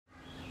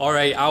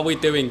Alright, how we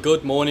doing?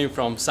 Good morning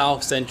from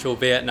South Central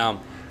Vietnam.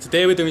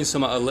 Today we're doing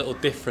something a little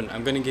different.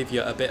 I'm going to give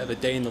you a bit of a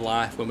day in the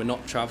life when we're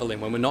not travelling,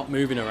 when we're not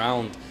moving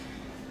around.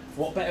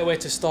 What better way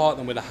to start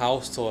than with a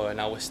house tour?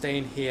 Now we're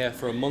staying here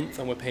for a month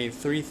and we're paying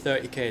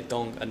 330k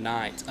dong a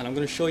night. And I'm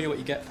going to show you what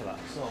you get for that.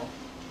 So,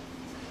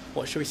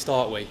 what should we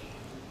start with?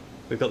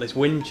 We've got this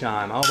wind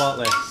chime. How about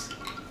this?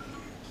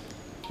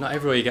 Not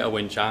everywhere you get a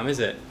wind chime, is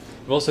it?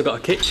 We've also got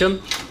a kitchen,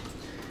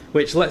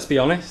 which, let's be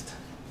honest,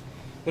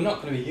 we're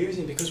not going to be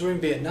using because we're in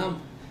Vietnam.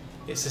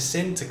 It's a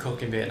sin to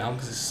cook in Vietnam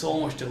because there's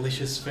so much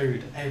delicious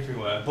food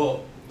everywhere,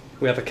 but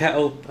we have a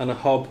kettle and a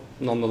hob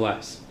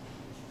nonetheless.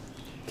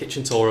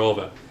 Kitchen tour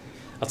over.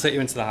 I'll take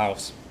you into the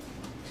house.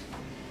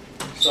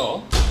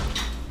 So,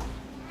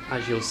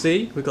 as you'll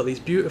see, we've got these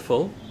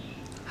beautiful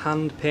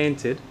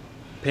hand-painted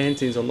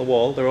paintings on the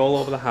wall. They're all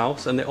over the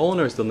house and the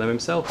owner has done them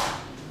himself.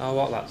 How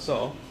about that?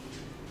 So,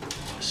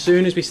 as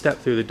soon as we step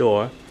through the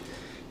door,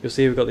 you'll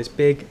see we've got this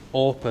big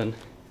open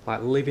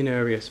like living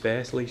area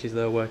space. Leisha's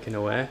there working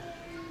away.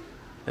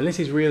 And this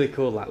is really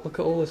cool, like look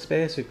at all the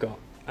space we've got.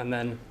 And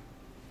then,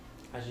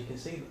 as you can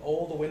see,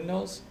 all the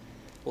windows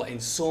letting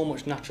so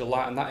much natural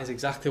light, and that is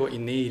exactly what you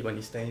need when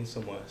you're staying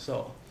somewhere.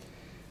 So,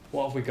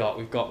 what have we got?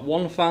 We've got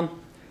one fan,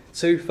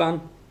 two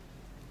fan.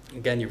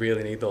 Again, you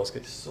really need those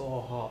because it's so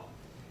hot.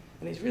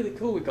 And it's really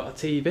cool, we've got a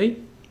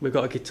TV, we've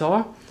got a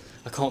guitar.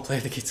 I can't play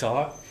the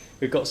guitar.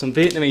 We've got some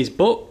Vietnamese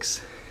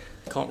books.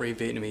 Can't read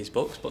Vietnamese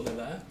books, but they're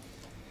there.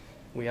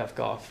 We have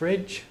got a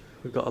fridge,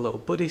 we've got a little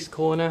Buddhist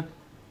corner.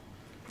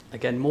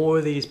 Again, more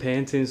of these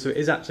paintings, so it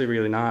is actually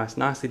really nice,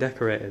 nicely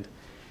decorated.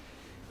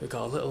 We've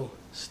got a little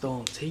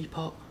stone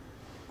teapot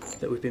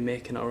that we've been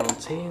making our own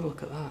tea in,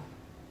 look at that.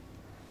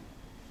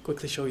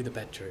 Quickly show you the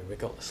bedroom. We've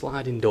got the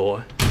sliding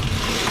door.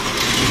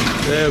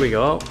 There we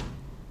go.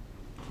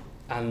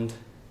 And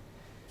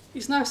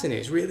it's nice in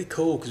here, it's really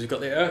cool because we've got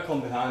the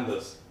aircon behind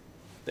us.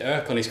 The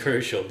aircon is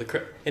crucial.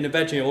 In a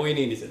bedroom, all you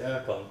need is an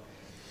aircon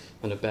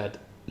and a bed.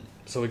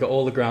 So we've got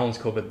all the grounds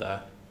covered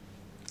there.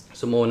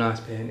 Some more nice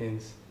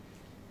paintings.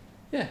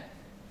 Yeah,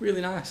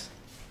 really nice.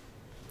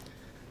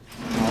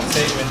 I'll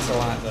take you into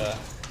like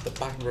the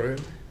back room.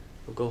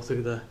 We'll go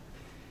through the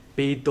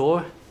bead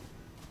door.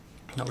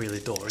 Not really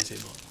a door, is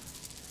it?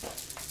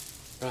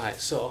 But... Right,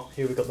 so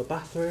here we've got the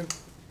bathroom.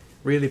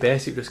 Really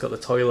basic, just got the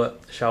toilet,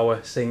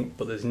 shower, sink,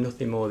 but there's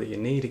nothing more that you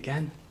need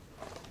again.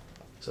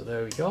 So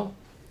there we go.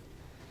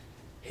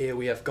 Here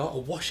we have got a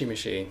washing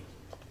machine,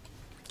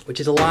 which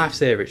is a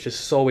lifesaver. It's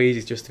just so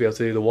easy just to be able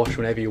to do the wash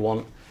whenever you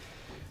want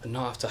and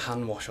not have to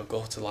hand wash or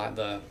go to like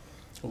the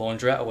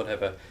laundrette or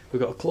whatever.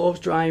 We've got a clothes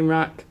drying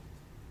rack.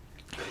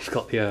 We've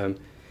got the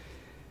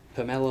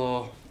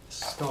Pomelo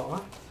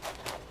Scott.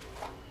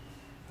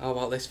 How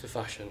about this for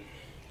fashion?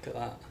 Look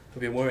at that.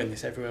 We've been wearing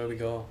this everywhere we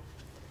go.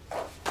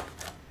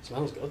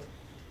 Smells good.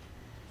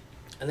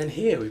 And then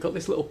here we've got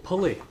this little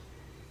pulley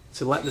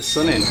to let the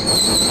sun in.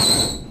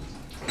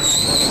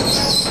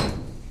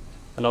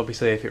 And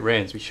obviously if it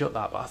rains we shut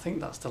that, but I think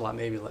that's to like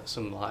maybe let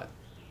some like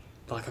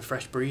a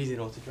fresh breeze in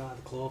or to dry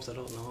the clothes, I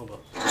don't know, but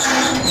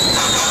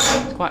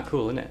it's quite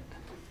cool, isn't it?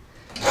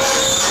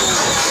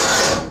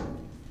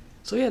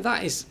 So yeah,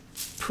 that is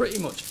pretty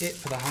much it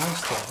for the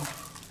house tour.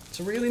 It's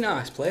a really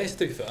nice place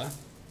to be fair.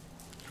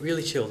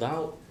 Really chilled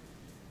out.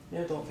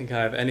 Yeah, I don't think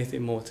I have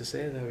anything more to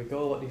say. There we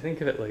go. What do you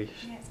think of it, Leash?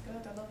 Yeah, it's good,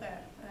 I love it.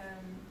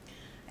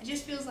 It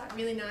just feels like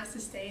really nice to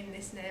stay in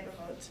this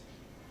neighbourhood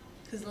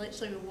because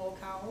literally we walk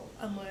out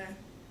and we're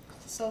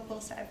so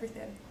close to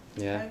everything.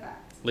 Yeah.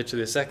 Perfect.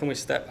 Literally the second we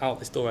step out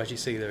this door, as you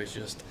see, there is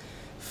just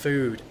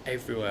food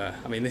everywhere.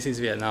 I mean, this is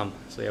Vietnam,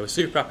 so yeah, we're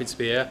super happy to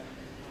be here.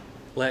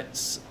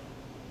 Let's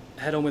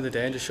head on with the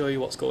day and just show you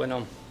what's going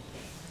on.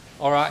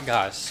 Alright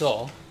guys,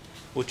 so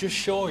we'll just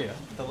show you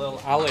the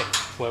little alley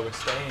where we're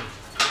staying.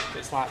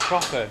 It's like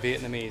proper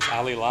Vietnamese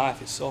alley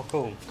life, it's so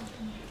cool.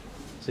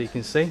 So you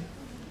can see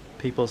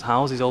people's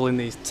houses all in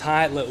these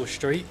tight little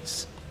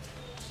streets.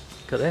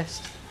 Look at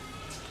this.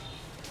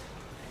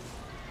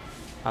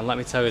 And let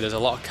me tell you, there's a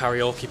lot of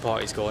karaoke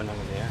parties going on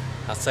in here.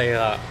 I'll tell you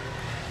that.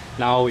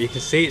 Now you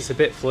can see it's a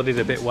bit flooded,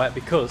 a bit wet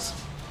because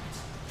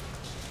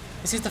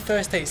this is the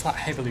first day it's like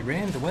heavily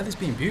rained. The weather's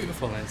been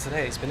beautiful and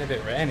today it's been a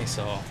bit rainy,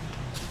 so...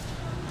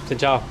 Xin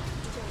chào.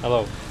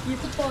 Hello.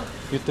 YouTuber.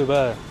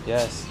 YouTuber,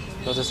 yes.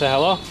 You want to say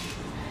hello?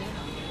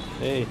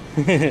 Hey.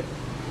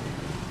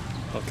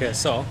 Okay,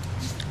 so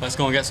let's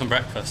go and get some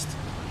breakfast.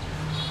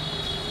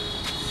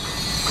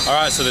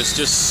 Alright, so there's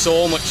just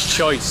so much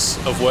choice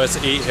of where to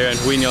eat here in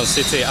Huy Nhân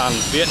City and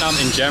Vietnam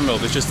in general.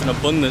 There's just an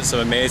abundance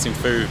of amazing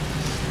food.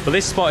 But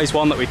this spot is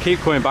one that we keep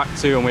coming back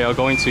to and we are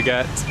going to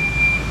get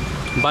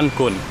Ban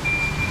Kun.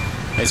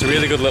 It's a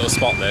really good little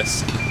spot,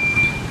 this.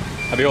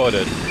 Have you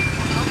ordered?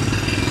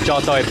 Cho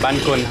tôi Ban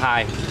Kun 2.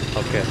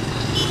 Okay.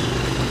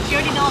 She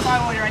already knows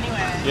our order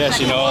anyway. Yeah, like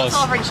she knows.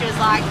 Over and she was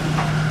like...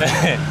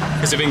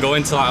 Because we've been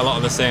going to like a lot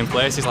of the same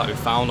places, like we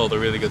found all the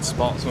really good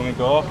spots when we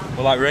go.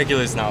 We're like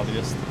regulars now, they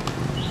just...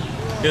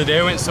 The other day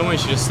we went somewhere,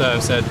 she just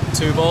said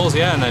 2 bowls,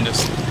 yeah, and then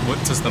just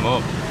whipped us them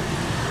up.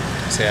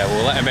 So yeah,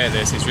 we'll let her make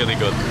this, it's really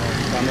good.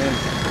 Come in.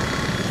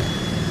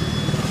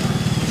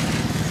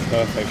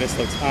 perfect. This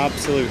looks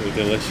absolutely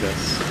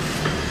delicious,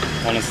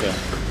 honestly.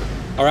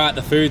 Alright,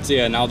 the food's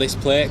here. Now this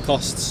plate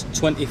costs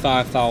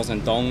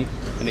 25,000 dong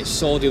and it's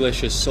so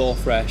delicious, so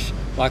fresh.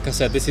 Like I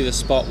said, this is a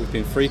spot we've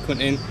been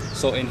frequenting.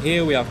 So in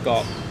here we have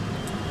got,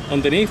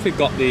 underneath we've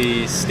got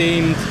the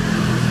steamed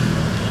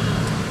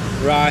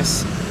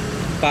rice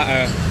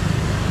batter.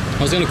 I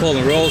was going to call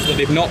them rolls, but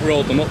they've not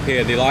rolled them up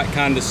here. They like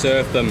kind of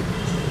serve them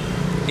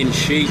in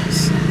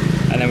sheets.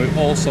 And then we've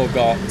also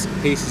got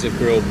pieces of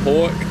grilled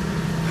pork.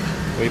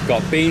 We've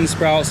got bean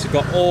sprouts. We've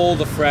got all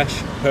the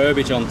fresh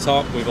herbage on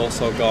top. We've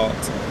also got,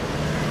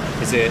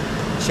 is it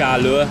cha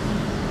lua,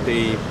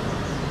 the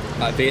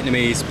like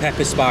Vietnamese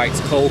pepper spiked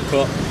cold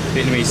cut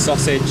Vietnamese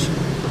sausage.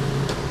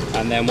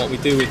 And then what we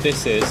do with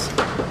this is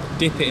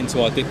dip it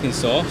into our dipping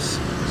sauce.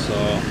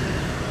 So,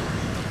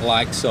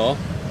 like so.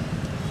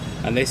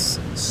 And this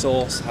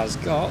sauce has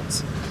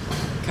got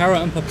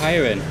carrot and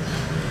papaya in,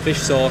 fish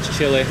sauce,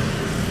 chili,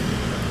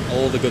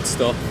 all the good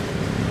stuff.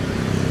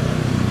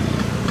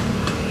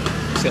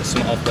 Let's get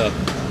some of the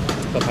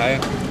papaya.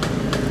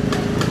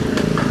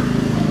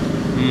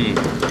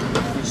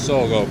 It's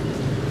so good.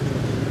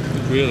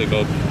 It's really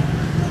good.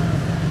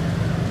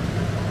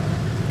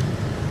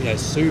 Yeah,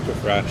 it's super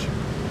fresh.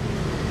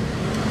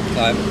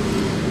 Like,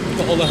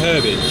 got all the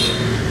herbage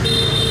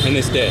in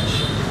this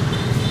dish.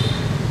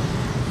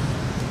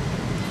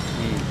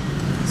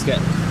 Let's get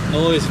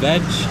all this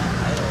veg.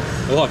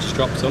 Oh, I just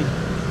dropped some.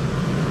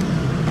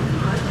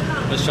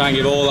 Let's try and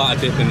give all that a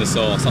dip in the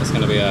sauce. That's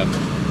going to be a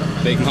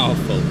big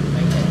mouthful.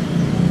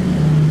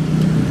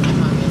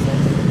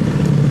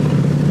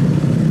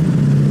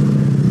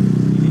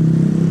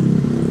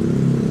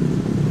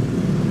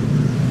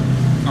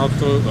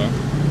 Absolutely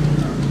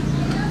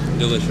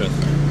delicious.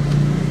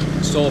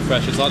 So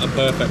fresh. It's like the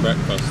perfect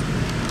breakfast.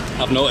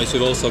 I've noticed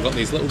we've also got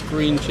these little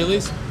green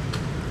chilies. I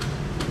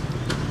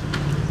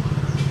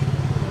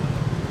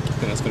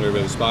think that's going to be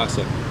really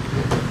spicy.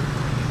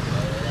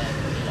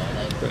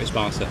 Pretty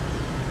spicy.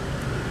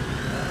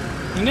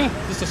 And yeah,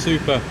 just a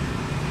super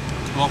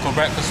local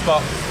breakfast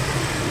spot.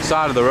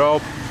 Side of the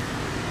road.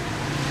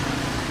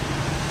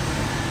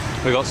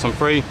 We got some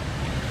free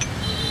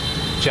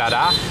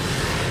Jada.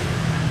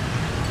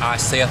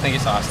 Iced tea, I think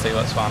it's iced tea,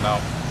 let's find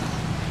out.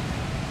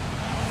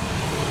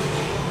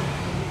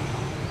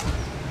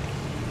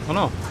 Oh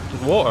no,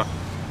 it's water.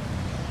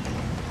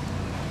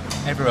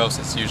 Everywhere else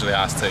it's usually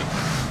iced tea.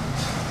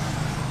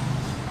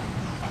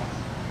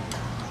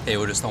 Here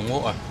we're just on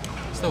water.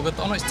 Still good.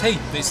 Oh no, it's tea.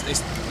 It's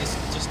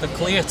just a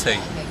clear tea.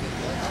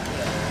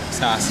 It's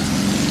nice.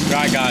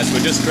 Right guys, we're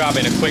just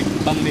grabbing a quick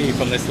banh mi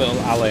from this little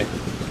alley.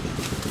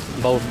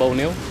 Bao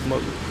nhiêu?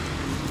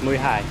 Mười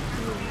hai.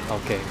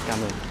 Okay, cảm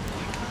ơn.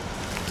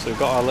 So we've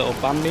got our little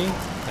banh mi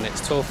and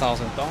it's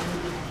 12,000 dong.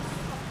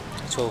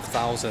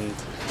 12,000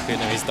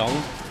 Vietnamese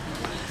dong.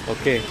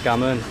 Okay,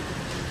 cảm ơn.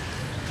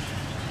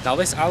 Now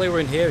this alley we're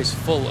in here is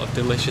full of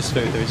delicious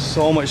food. There is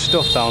so much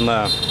stuff down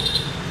there.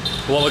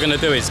 What we're going to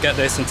do is get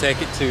this and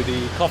take it to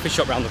the coffee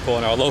shop around the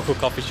corner, our local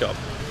coffee shop.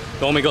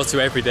 The one we go to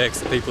every day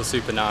because the people are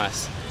super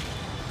nice.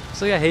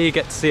 So yeah, here you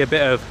get to see a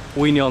bit of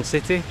Quy Nhon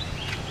City.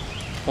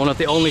 One of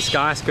the only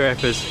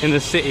skyscrapers in the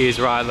city is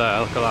right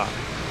there, look at that.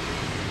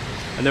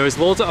 And there is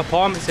loads of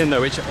apartments in there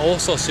which are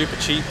also super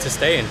cheap to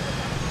stay in.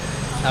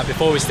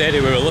 Before we stayed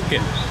here we were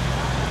looking.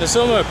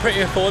 Some are pretty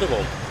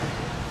affordable.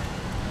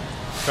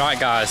 Right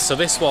guys, so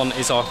this one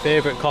is our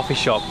favourite coffee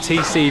shop,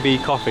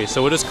 TCV Coffee.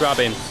 So we're just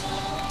grabbing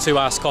 2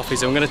 iced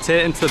coffees and we're going to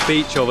take it into the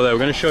beach over there. We're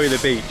going to show you the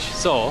beach.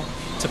 So,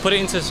 to put it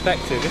into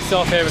perspective, this is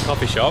our favourite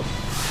coffee shop.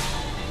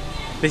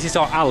 This is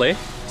our alley.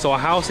 So our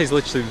house is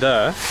literally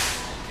there.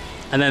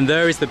 And then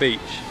there is the beach.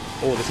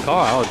 Oh, this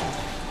car,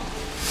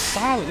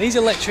 silent. These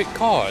electric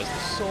cars are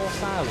so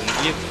silent.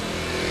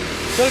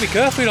 You've got to be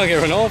careful you don't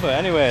get run over.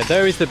 Anyway,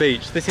 there is the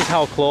beach. This is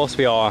how close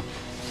we are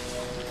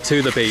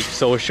to the beach.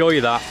 So we'll show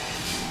you that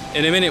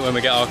in a minute when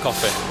we get our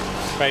coffee.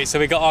 Right, so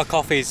we got our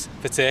coffees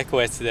for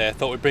takeaway today. I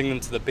thought we'd bring them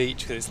to the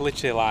beach because it's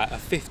literally like a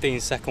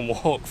 15-second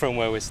walk from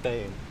where we're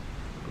staying.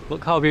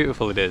 Look how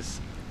beautiful it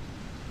is.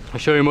 I'll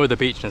show you more of the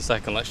beach in a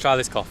second. Let's try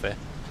this coffee.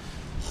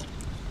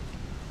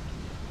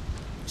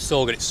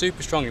 So good, it's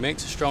super strong. It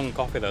makes a strong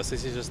coffee though. So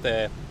this is just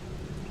a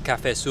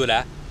Cafe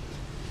Sura,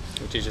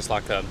 which is just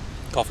like a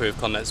coffee with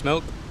condensed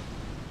milk.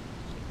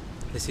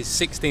 This is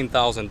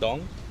 16,000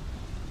 dong.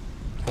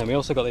 And we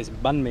also got this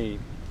banh mi,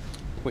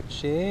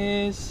 which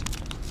is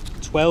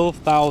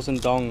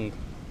 12,000 dong.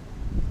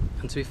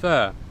 And to be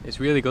fair, it's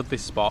really good,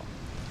 this spot.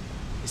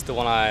 It's the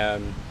one I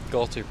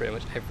go to pretty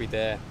much every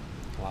day,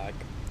 like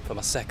for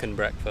my second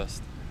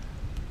breakfast.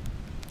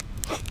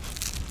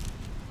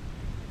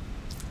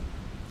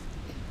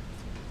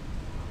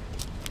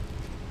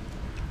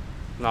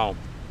 Now,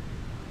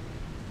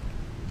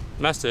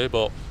 messy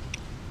but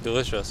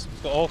delicious.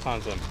 It's got all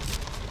kinds of them.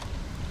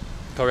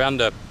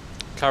 Coriander,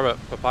 carrot,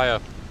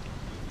 papaya,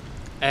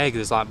 egg.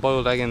 There's like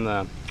boiled egg in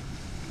there.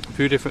 A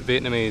few different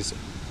Vietnamese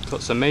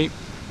cuts of meat,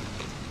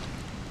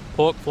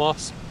 pork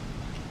floss.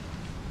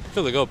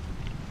 Really good.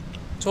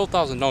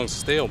 12,000 dong to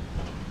steal.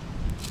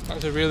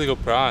 That's a really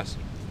good price.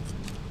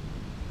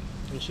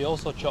 And she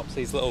also chops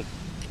these little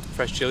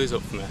fresh chilies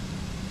up for me.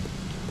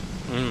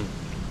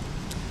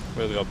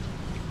 Really good.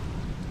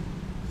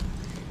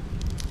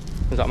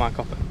 Is that my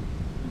coffee?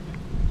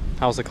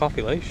 How's the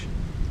coffee, Leish?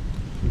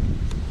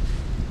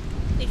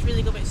 It's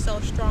really good, but it's so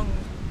strong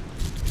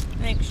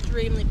and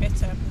extremely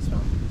bitter as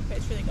well. But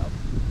it's really good.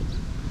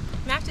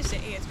 We have to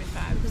sit here, to be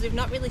fair, because we've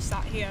not really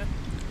sat here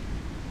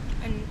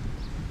and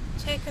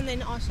taken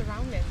in our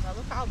surroundings. Like,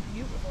 look at how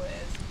beautiful it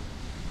is.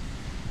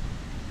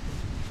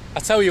 I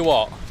tell you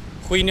what,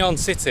 Quy Nhon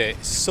City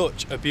is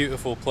such a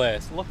beautiful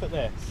place. Look at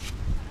this.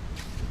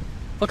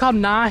 Look how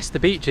nice the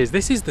beach is.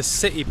 This is the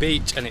city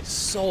beach and it's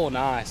so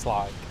nice.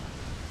 Like,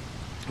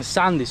 the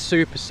sand is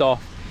super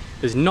soft.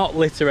 There's not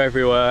litter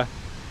everywhere.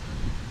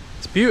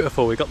 It's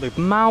beautiful. We've got the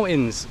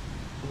mountains.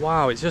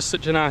 Wow, it's just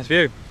such a nice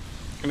view.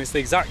 And it's the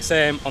exact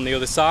same on the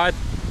other side.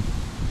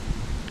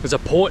 There's a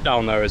port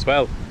down there as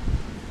well.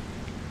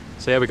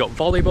 So yeah, we've got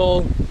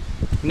volleyball,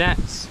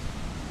 nets.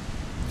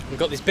 We've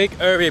got this big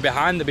area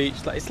behind the beach.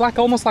 It's like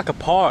almost like a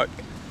park,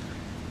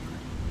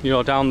 you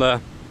know, down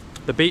the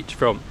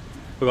beachfront.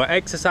 We've got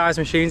exercise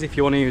machines if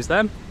you want to use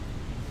them.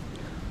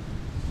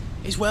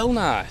 It's well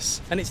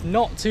nice, and it's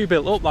not too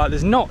built up. Like,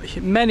 there's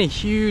not many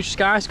huge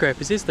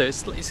skyscrapers, is there?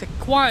 It's a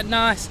quite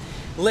nice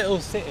little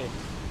city.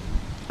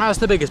 That's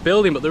the biggest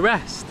building, but the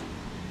rest,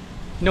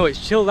 you know,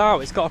 it's chilled out.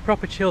 It's got a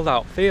proper chilled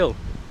out feel.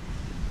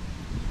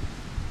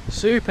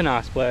 Super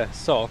nice place.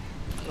 So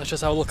let's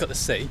just have a look at the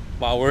sea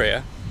while we're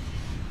here.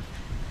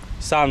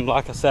 Sand,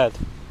 like I said,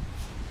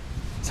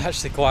 it's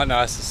actually quite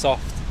nice and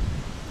soft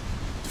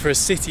for a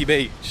city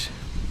beach.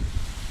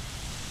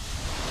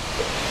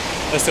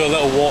 Let's do a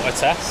little water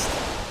test.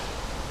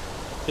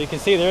 So you can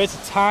see there is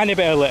a tiny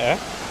bit of litter,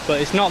 but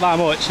it's not that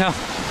much. Now,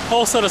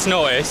 also just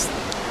noticed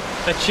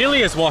the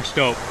chili is washed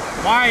up.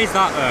 Why is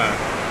that there?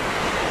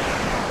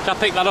 Should I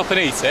pick that up and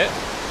eat it?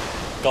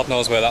 God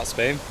knows where that's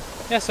been.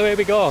 Yeah, so here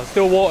we go. Let's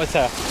do a water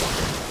test.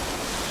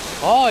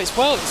 Oh, it's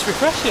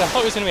refreshing. I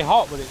thought it was going to be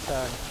hot, but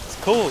it's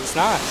cool. It's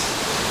nice.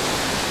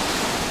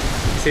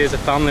 See, there's a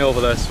family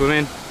over there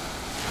swimming.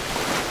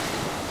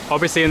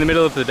 Obviously, in the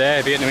middle of the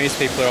day, Vietnamese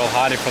people are all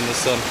hiding from the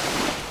sun.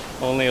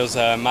 Only us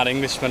mad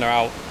Englishmen are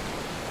out.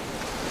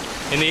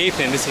 In the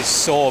evening, this is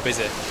so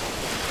busy.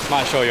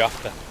 Might show you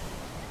after.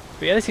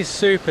 But yeah, this is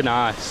super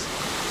nice.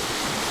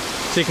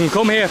 So you can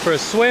come here for a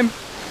swim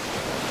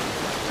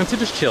and to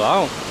just chill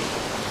out.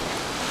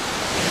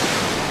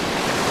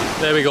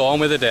 There we go, on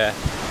with the day.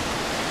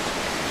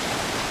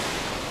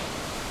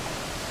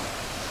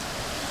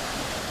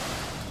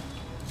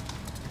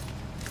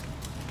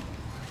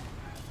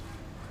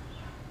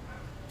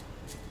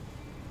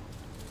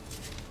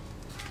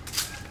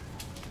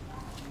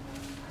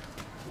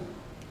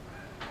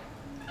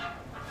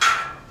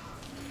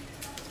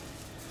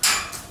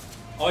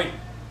 Oi,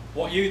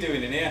 what are you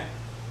doing in here?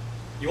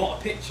 You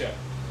want a picture?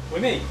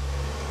 With me?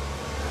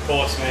 Of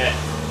course, mate.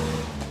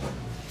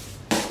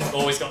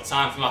 Always got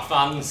time for my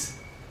fans.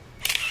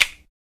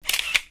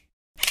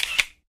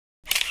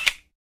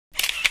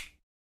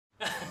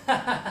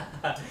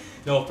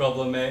 No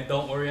problem, mate.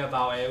 Don't worry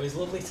about it. It was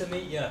lovely to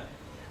meet you.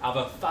 Have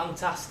a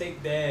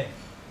fantastic day.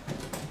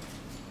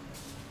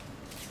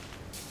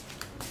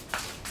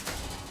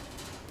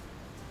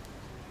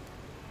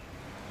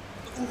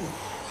 Ooh.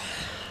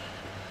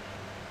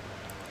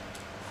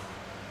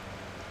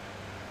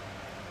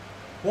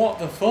 What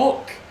the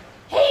fuck?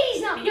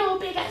 He's not your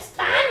biggest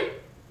fan.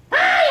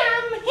 I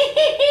am.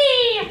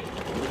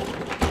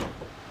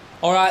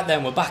 Alright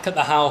then, we're back at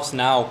the house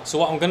now. So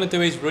what I'm going to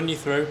do is run you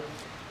through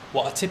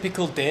what a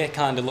typical day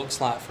kind of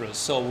looks like for us.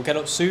 So we'll get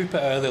up super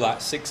early,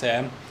 like 6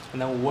 AM, and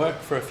then we'll work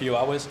for a few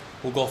hours.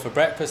 We'll go for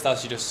breakfast,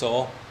 as you just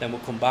saw. Then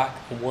we'll come back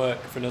and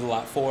work for another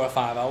like 4 or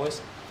 5 hours.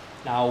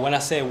 Now, when I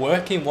say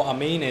working, what I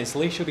mean is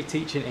Lee will be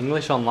teaching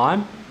English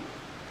online,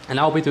 and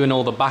I'll be doing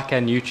all the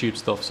back-end YouTube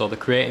stuff, so the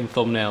creating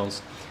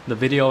thumbnails, the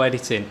video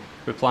editing,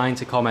 replying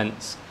to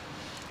comments,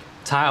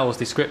 titles,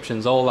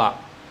 descriptions, all that.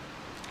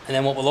 And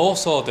then what we'll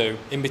also do,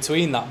 in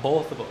between that,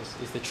 both of us,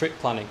 is the trip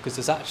planning, because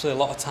there's actually a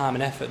lot of time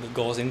and effort that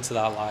goes into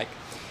that, like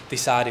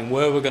deciding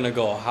where we're going to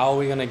go, how are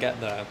we going to get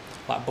there,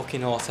 like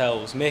booking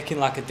hotels, making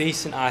like a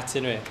decent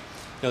itinerary.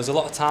 There's a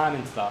lot of time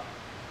into that.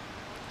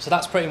 So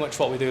that's pretty much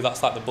what we do.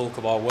 That's like the bulk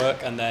of our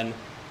work. And then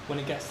when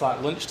it gets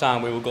like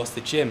lunchtime, we will go to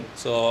the gym.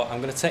 So I'm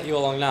going to take you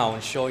along now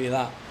and show you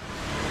that.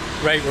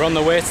 Right, we're on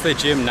the way to the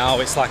gym now.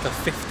 It's like a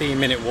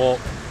 15-minute walk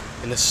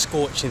in the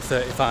scorching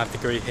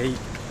 35-degree heat.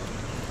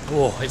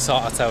 Oh, it's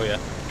hot, I tell you.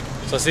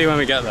 So see you when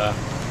we get there.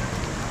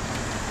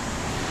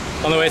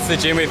 On the way to the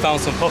gym, we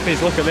found some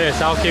puppies. Look at this.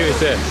 How cute is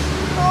this?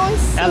 Oh,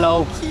 it's so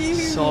Hello. cute.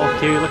 So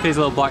cute. Look at his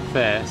little black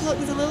face. Look,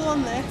 there's a little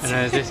one there. And then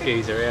there's this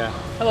geezer here.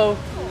 Hello.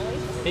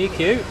 Are you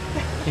cute?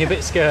 You're a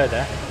bit scared,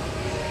 eh?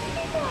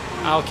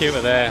 How cute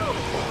are they?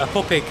 A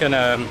puppy can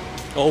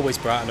always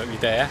brighten up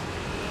your day.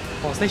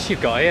 What's this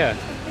you've got here?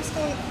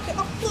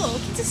 Oh,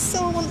 look, he just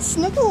so wants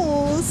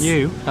snuggles.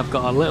 You have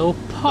got a little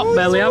pot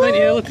belly, haven't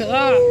you? Look at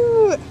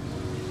that.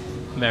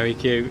 Very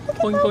cute. Look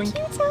Boing, at how boing.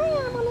 cute I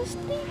am,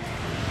 honestly.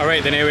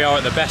 Alright, then here we are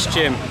at the best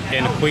gym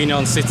in Quy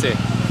Nhon City,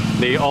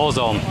 the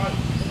Ozone.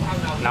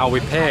 Now we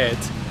paid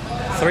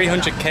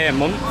 300k a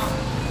month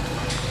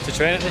to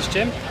train at this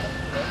gym,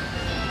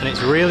 and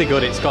it's really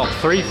good. It's got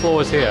 3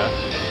 floors here,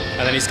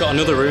 and then it's got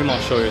another room I'll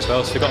show you as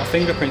well. So we've got a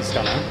fingerprint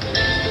scanner.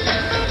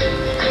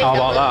 How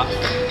about that?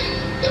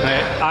 And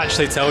it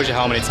actually tells you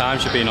how many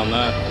times you've been on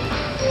there.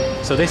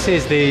 So this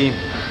is the,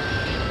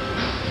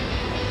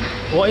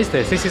 what is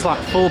this? This is like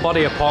full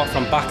body apart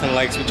from back and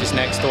legs, which is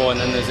next door, and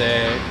then there's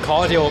a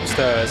cardio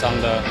upstairs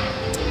and a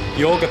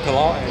yoga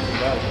Pilates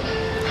as well.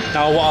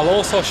 Now what I'll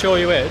also show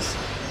you is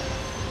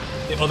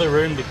the other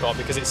room they've got,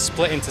 because it's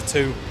split into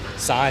 2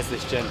 sides,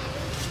 this gym.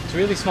 It's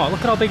really smart,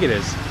 look at how big it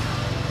is.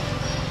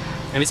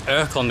 And it's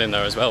aircon in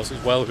there as well, so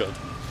it's well good.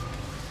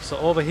 So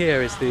over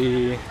here is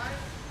the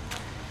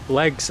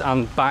legs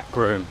and back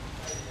room.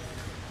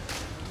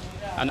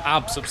 And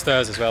abs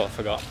upstairs as well, I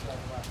forgot.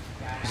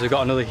 So we've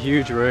got another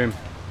huge room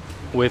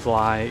with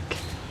like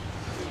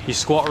your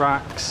squat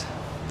racks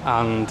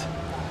and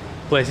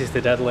places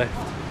to deadlift.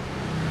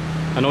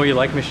 And all your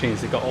leg machines,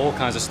 they've got all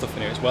kinds of stuff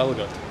in here, it's well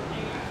good.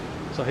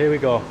 So here we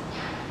go.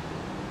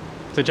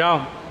 So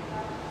Joe,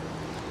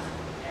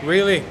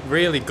 really,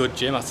 really good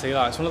gym, I tell you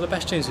that. It's one of the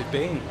best gyms we've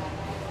been.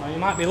 Now, you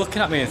might be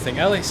looking at me and think,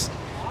 Ellis,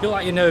 you look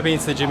like you've never been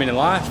to the gym in your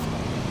life.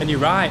 And you're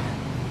right.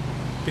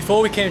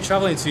 Before we came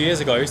travelling 2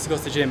 years ago, I used to go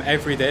to the gym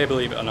every day,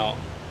 believe it or not.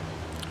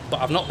 But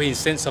I've not been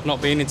since, I've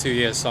not been in 2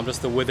 years, so I'm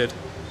just a withered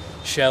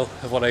shell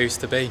of what I used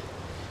to be.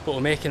 But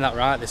we're making that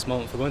right this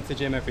month. We're going to the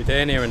gym every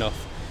day near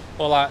enough.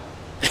 Or like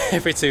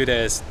every 2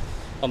 days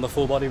on the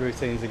full body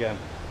routines again.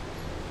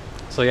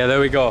 So yeah,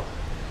 there we go.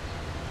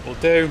 We'll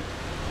do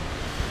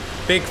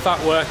big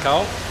fat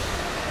workout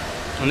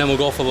and then we'll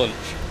go for lunch.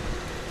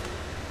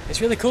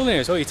 It's really cool in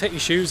here as well. You take your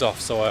shoes off,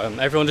 so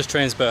everyone just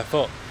trains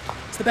barefoot.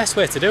 It's the best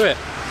way to do it.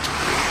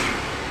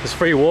 There's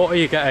free water,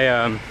 you get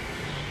a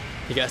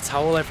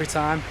towel every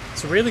time.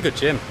 It's a really good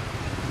gym.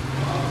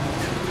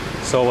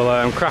 So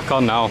we'll crack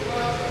on now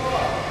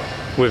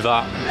with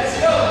that.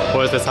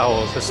 Where's the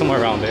towels? There's somewhere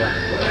around here.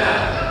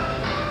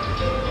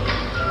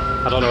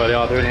 I don't know where they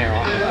are, they're in here,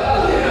 aren't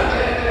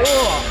they?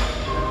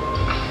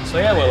 Oh. So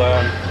yeah,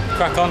 we'll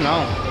crack on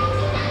now.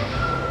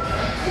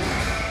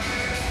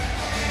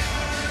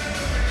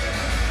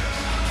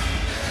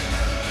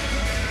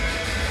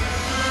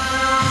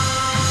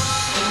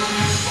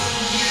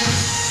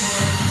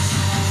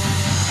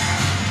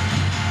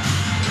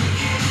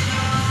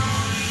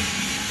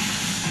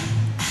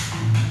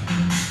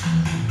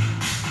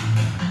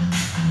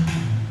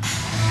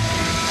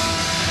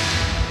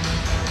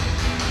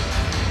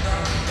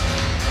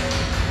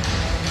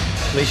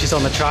 Alicia's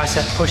on the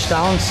tricep push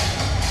downs.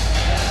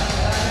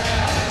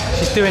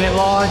 She's doing it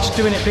large,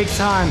 doing it big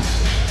time.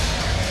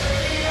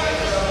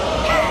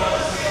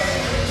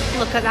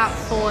 Look at that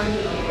form.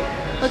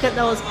 Look at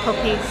those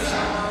puppies.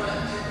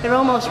 They're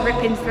almost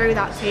ripping through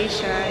that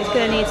t-shirt. It's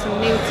going to need some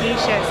new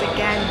t-shirts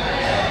again.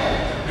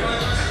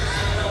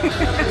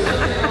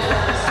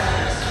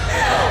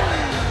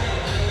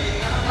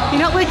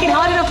 You're not working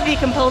hard enough if you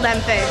can pull them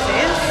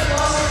faces.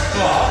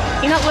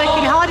 You're not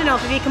working hard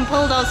enough if you can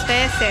pull those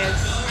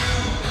faces.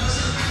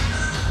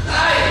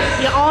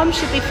 Your arms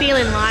should be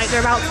feeling like they're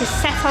about to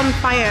set on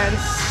fire and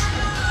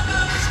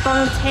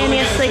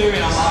spontaneously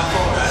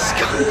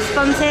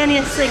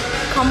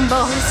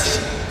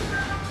combust.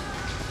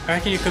 I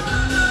reckon you could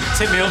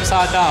tip me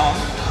upside down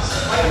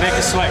and make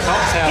a sweat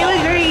cocktail. He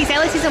agrees,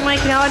 Ellis isn't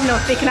working hard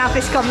enough, he can have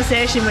this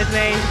conversation with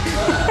me.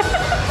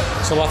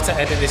 So I'll have to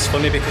edit this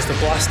funny because they're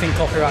blasting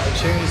copyrighted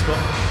tunes, but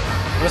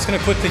I'm just going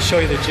to quickly show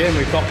you the gym.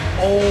 We've got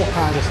all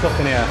kinds of stuff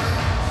in here.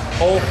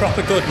 All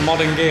proper good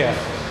modern gear.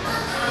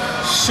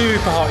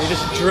 Super hot, you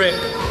just drip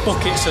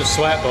buckets of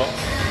sweat, but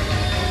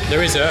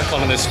there is aircon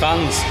and there's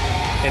fans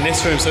in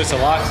this room, so it's a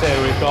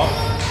lifesaver. We've got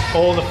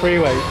all the free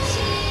weights,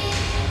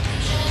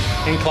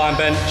 incline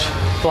bench,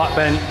 flat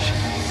bench,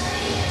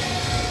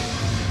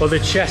 other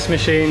chest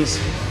machines.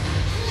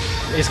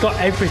 It's got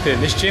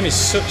everything. This gym is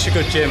such a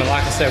good gym, and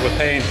like I said, we're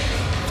paying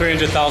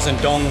 300,000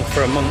 dong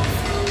for a month.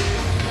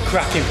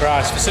 Cracking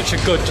price for such a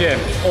good gym.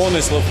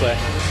 Owner's lovely.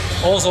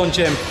 Ozone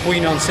Gym,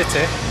 Huinon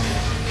City.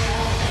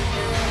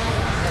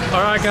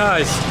 Alright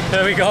guys,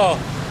 there we go.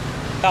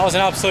 That was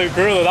an absolute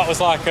grueler. That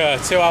was like a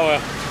 2-hour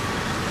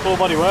full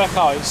body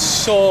workout. It's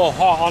so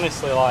hot,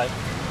 honestly, like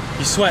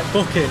you sweat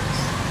buckets.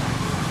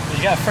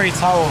 You get a free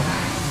towel,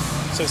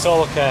 so it's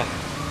all okay.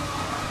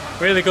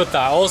 Really good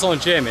that. Ozone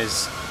Gym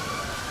is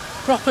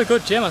proper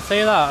good gym, I tell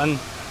you that. And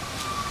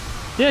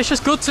yeah, it's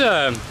just good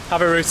to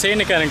have a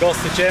routine again and go to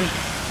the gym.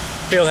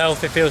 Feel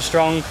healthy, feel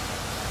strong.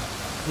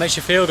 Makes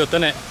you feel good,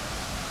 doesn't it?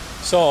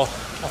 So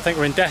I think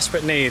we're in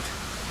desperate need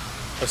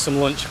of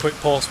some lunch, a quick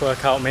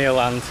post-workout meal,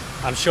 and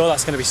I'm sure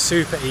that's going to be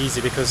super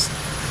easy because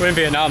we're in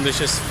Vietnam, there's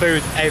just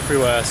food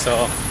everywhere.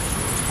 So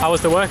how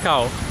was the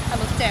workout? I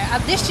loved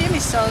it. This gym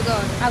is so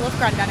good. I love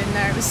Grandad in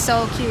there. It was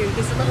so cute.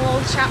 This little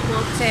old chap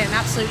walked in,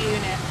 absolute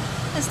unit,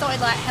 and started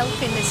like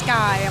helping this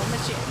guy on the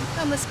gym,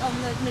 on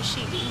the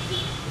machine.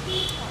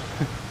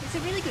 It's a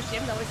really good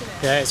gym though, isn't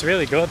it? Yeah, it's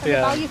really good. And the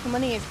value for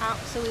money is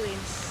absolutely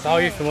insane.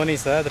 Value for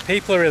money's there. The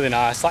people are really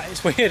nice. Like,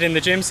 it's weird in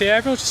the gyms here,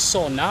 everyone's just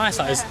so nice.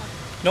 Like,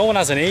 no one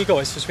has an ego.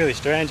 It's just really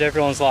strange.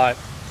 Everyone's like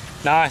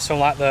nice, from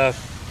like the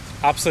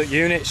absolute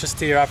units just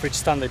to your average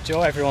standard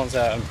Joe. Everyone's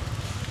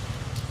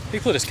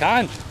people are just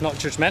kind, not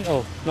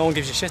judgmental. No one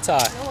gives you shit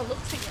eye. No one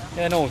looks at you.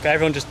 Yeah, no one.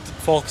 Everyone just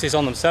focuses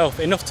on themselves.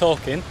 Enough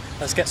talking.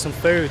 Let's get some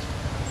food.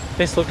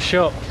 This looks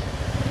shut.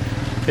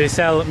 They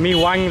sell mi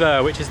wang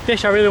there, which is a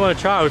dish I really want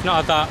to try. We've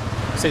not had that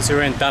since we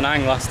were in Da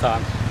Nang last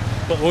time.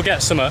 But we'll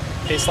get some.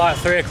 It's like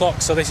 3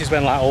 o'clock, so this is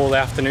when like all the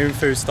afternoon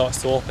food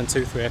starts to open,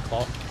 2-3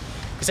 o'clock.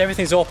 Because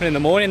everything's open in the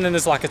morning, then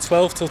there's like a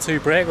 12 till 2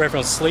 break where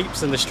everyone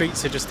sleeps and the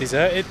streets are just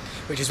deserted,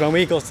 which is when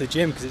we go to the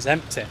gym because it's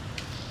empty.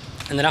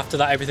 And then after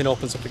that everything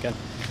opens up again.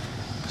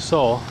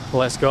 So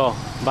let's go.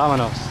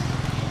 Vámonos.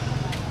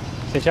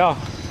 Say ciao.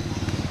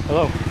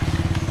 Hello.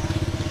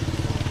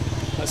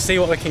 Let's see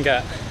what we can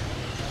get.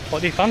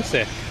 What do you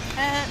fancy?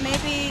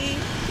 Maybe,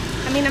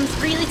 I mean, I'm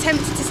really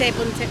tempted to say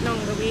buntit nong,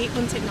 but we eat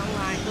buntit nong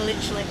like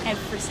literally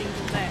every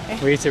single day.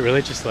 We eat it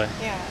religiously.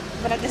 Yeah,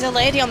 but there's a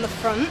lady on the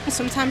front, and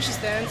sometimes she's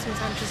there and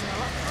sometimes she's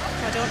not.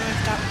 So I don't know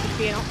if that could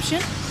be an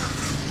option.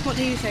 What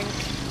do you think?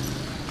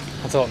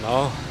 I don't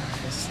know.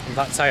 I'm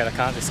that tired, I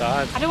can't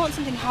decide. I don't want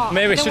something hot.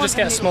 Maybe we should just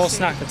get a small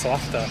snack until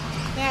after.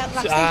 Yeah,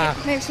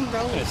 like maybe some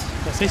rolls.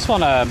 What's this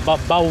one?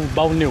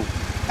 Bao niu.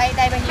 Đây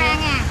bao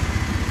nhiêu?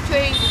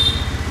 3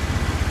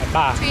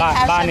 Ba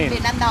Vietnam nin.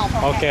 đồng.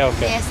 Okay.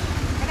 Yes.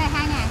 Cái này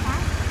 2.000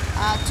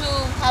 hả?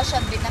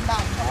 2,000 Vietnam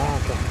đồng. Oh,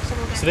 okay.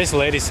 So this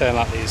lady's selling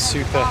like these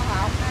super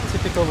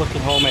typical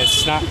looking homemade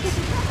snacks.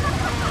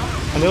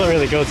 And they look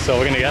really good, so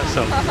we're going to get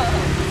some.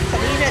 So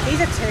these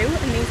are 2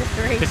 and these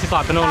are 3. This is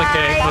like banana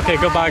cake. Okay,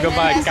 goodbye.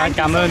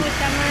 Gammon.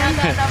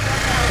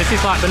 This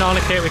is like banana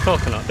cake with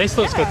coconut. This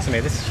looks good to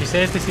me. She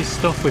says this is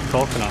stuffed with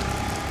coconut.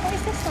 What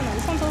is this one?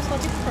 This one's also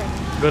different.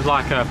 Good,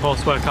 like a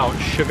post-workout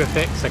sugar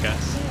fix, I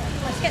guess.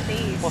 Let's get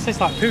these. What's this,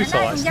 like puto,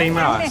 like steamed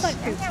rice? It's like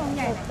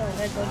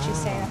what she's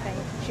saying, I think.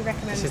 She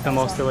recommends This is the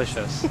most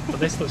delicious. But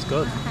this looks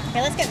good.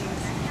 Okay, let's get these.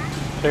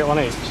 Do you get one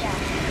each? Yeah.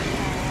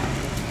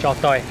 Cho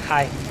tôi,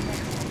 hi.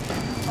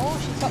 Oh,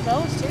 she's got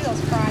those too,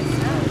 those fried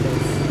snacks.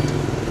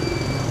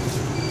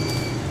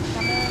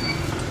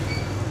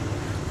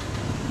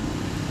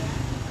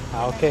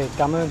 Okay,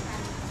 come on.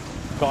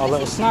 Got a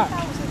little snack.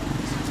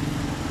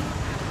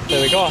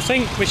 There we go. I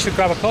think we should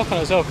grab a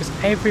coconut as well because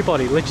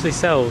everybody literally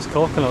sells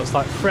coconuts,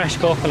 like fresh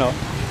coconut.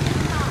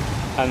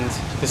 And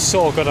they're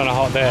so good on a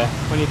hot day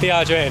when you're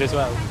dehydrated as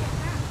well.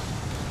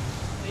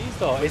 These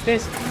though, is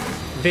this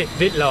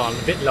vịt lon?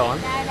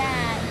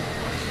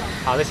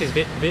 Oh, this is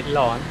vịt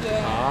lon.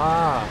 Yeah.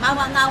 Ah.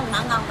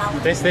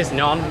 This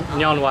nhon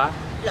what?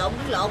 Lộn.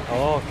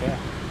 Oh, okay.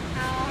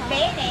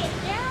 Bé nè.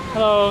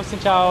 Hello, xin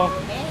chào.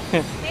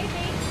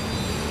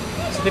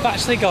 So they've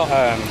actually got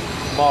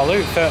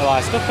Barloot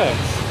fertilised duckers.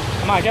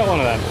 I might get one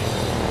of them.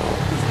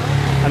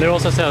 And they're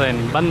also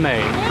selling banh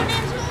mi.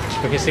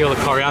 We can see all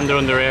the coriander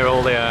under here,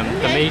 all the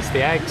meats,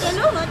 the eggs.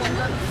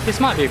 This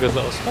might be a good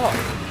little spot.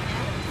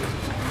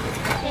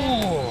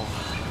 Oh.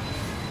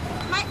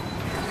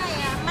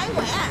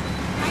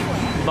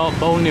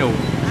 Bao nhiêu?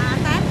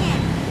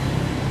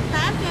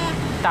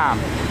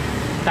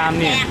 8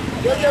 nè.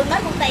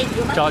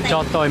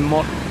 Cho tôi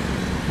một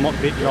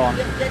vịt lon.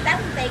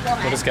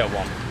 We'll just get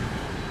one.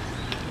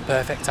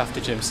 Perfect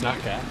after gym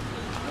snack, yeah?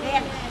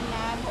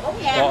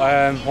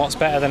 What's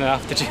better than an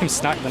after gym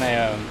snack than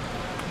a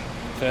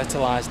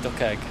fertilised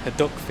duck egg? A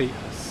duck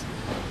fetus.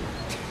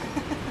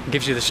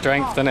 Gives you the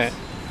strength, doesn't it?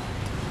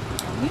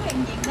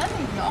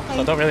 So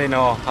I don't really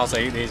know how to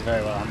eat these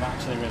very well. I'm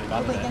actually really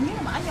bad at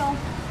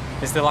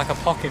it. Is there like a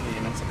pocket that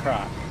you're meant to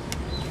crack?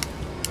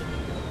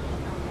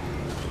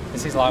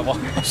 This is like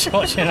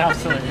watching an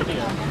absolute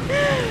video.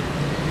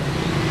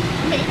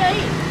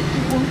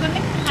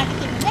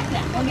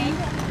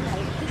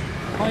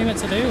 How are you meant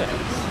to do this?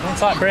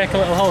 It's like break a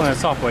little hole in the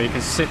top where you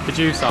can sip the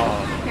juice out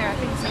of. Yeah, I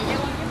think so.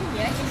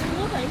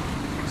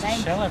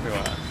 There's shell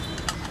everywhere. I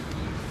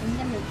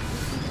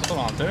don't know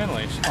what I'm doing,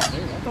 Lee. She can't do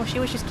that. Well, she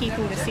was just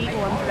keeping the seat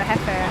warm for the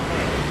heifer.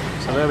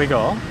 So there we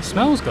go. It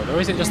smells good, or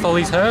is it just all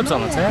these herbs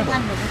on the table?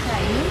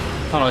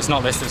 Oh no, it's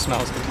not this that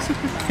smells good.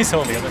 It's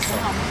all the other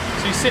stuff.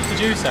 So you sip the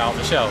juice out of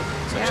the shell.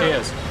 So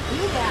cheers.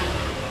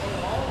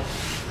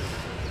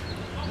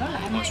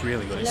 Oh, it's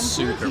really good. It's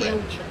super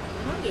rich.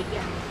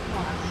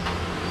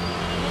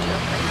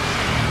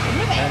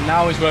 And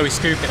now is where we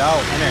scoop it out,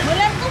 isn't it?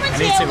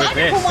 And eat it with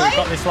this. So we've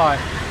got this like,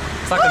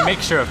 it's like a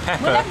mixture of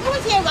pepper,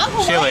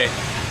 chilli,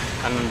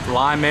 and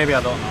lime maybe,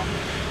 I don't know.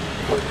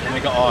 And we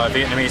got our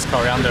Vietnamese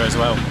coriander as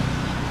well.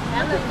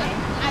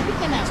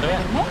 So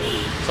yeah.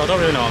 So I don't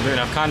really know what I'm doing.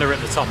 I've kind of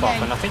ripped the top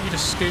off, and I think you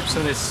just scoop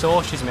some of this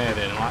sauce she's made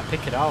in and like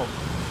pick it out.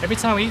 Every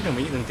time we eat them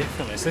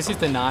differently. So this is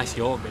the nice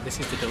yolk bit. This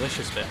is the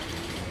delicious bit.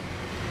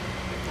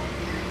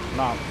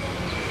 That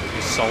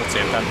is salty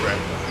and peppery.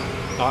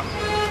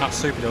 That's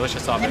super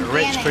delicious, that bit.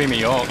 Rich, creamy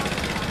yolk.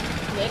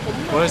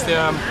 Where's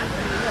the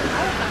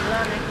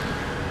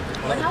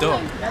the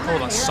duck? Oh,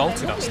 that's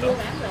salty, that stuff.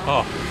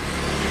 Oh,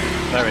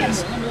 there it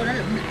is.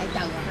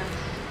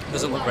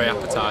 Doesn't look very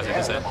appetising,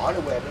 does it?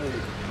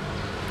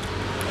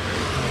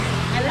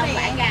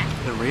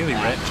 They're really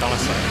rich,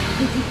 honestly.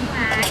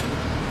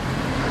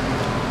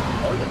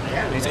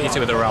 eat it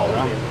with a roll.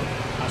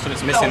 That's what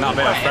it's missing, that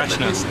bit of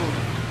freshness.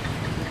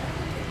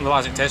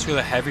 Otherwise it tastes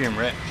really heavy and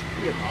rich.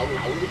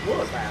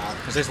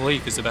 Because this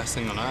leaf is the best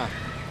thing on earth.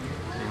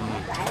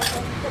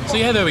 So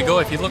yeah, there we go.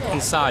 If you look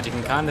inside, you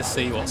can kind of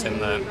see what's in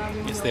there.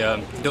 It's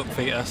the duck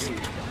fetus.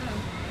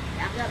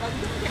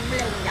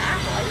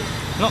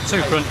 Not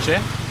too crunchy.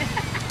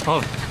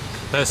 Oh,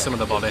 there's some of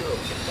the body.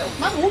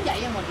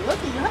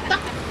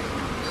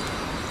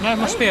 Yeah, it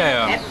must be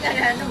a...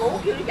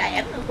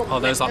 oh,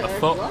 there's like the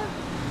foot. I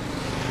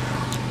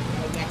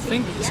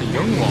think it's a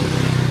young one.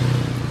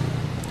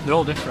 They're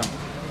all different.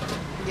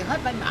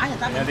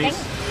 Yeah,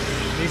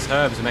 these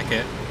herbs make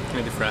it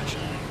really fresh.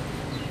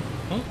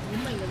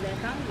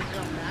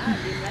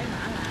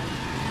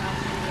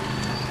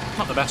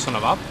 Not the best one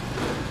I've had,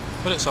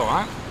 but it's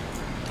alright.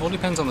 All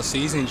depends on the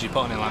seasonings you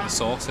put in, like the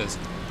sauces.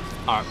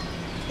 Alright,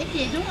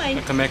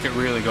 it can make it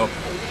really good.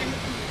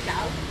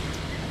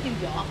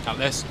 Like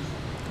this,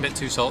 a bit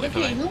too salty for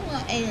me.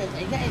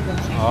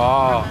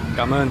 Oh,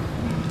 come on.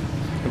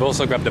 We've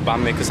also grabbed a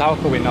banh mi, because how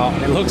could we not?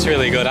 And it looks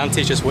really good.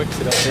 Auntie's just whipped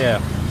it up here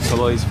with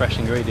all these fresh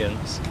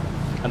ingredients.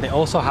 And they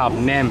also have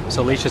nem,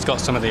 so Alicia's got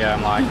some of the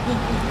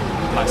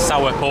like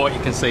sour pork you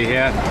can see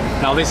here.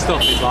 Now this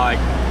stuff is like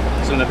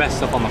some of the best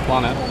stuff on the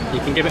planet. You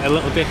can give it a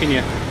little dip in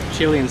your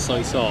chili and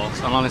soy sauce,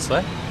 and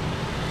honestly,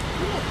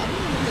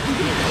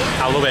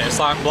 I love it. It's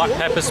like black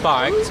pepper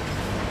spiked.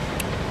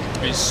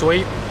 It's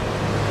sweet.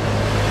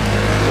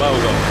 Well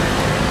done.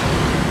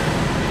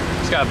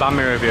 Let's get a banh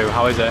mi review.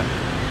 How is it?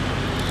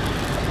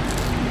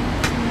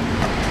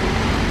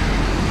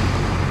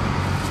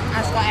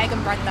 It's got egg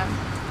and bread then.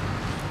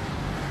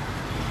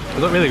 It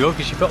look really good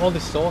because you put all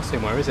this sauce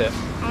in. Where is it?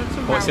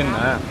 Oh, it's in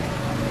there.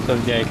 So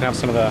yeah, you can have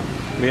some of the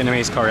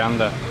Vietnamese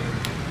coriander.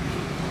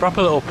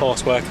 Proper little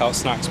post-workout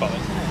snack spot.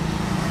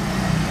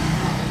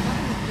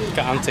 Look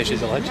at Auntie,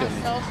 she's a legend.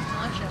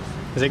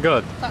 Is it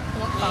good?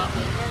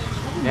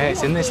 Yeah,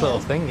 it's in this little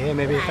thing here.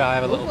 Maybe if I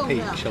have a little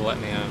peek, she'll let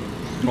me.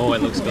 Oh,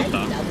 it looks good.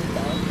 That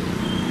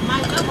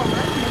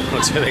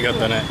looks really good,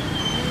 doesn't it?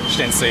 She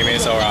didn't see me.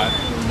 It's all right.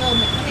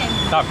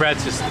 That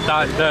bread's just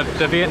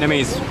the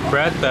Vietnamese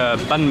bread, the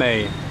banh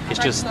mi, is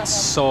just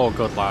so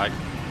good. Like,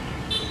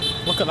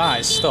 look at that,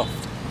 it's stuffed.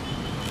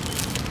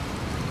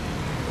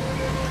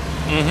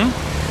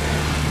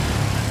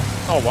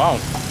 Oh wow,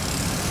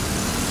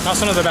 that's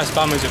one of the best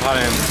banh mi's we've had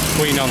in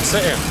Quy Nhon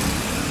City.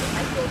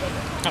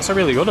 That's a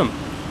really good one.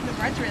 The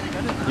bread's really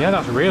good, isn't it? Yeah,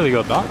 that's really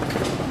good. That.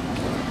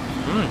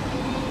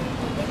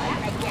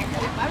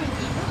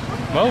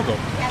 Well good.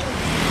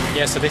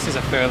 Yeah, so this is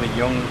a fairly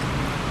young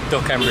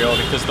duck embryo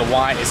because the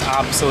white is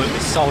absolutely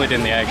solid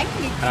in the egg.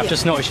 And I've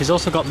just noticed she's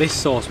also got this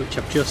sauce which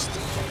I've just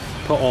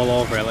put all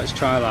over it. Let's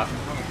try that.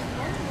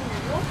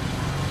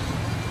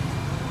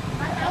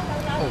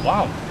 Oh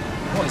wow,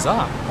 what is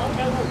that?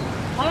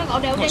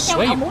 Looks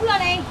sweet.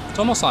 It's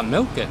almost like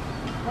milky.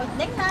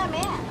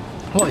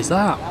 What is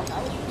that?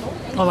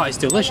 Oh, that is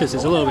delicious.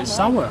 It's a little bit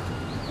sour.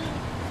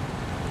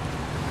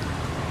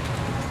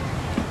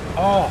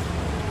 Oh,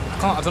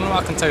 I don't know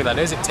what I can tell you that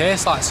is. It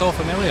tastes like so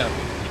familiar.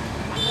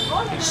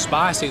 It's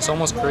spicy, it's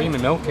almost creamy,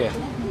 milky.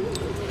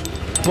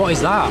 What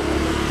is that?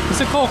 Is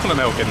there coconut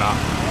milk in that?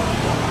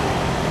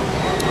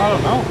 I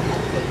don't know.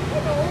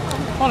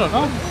 I don't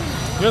know.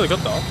 Really good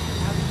though.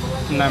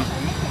 And then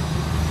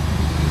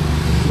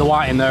the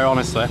white in there,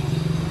 honestly,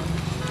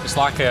 it's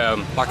like a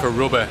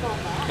rubber,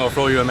 or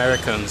for all you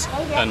Americans,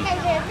 an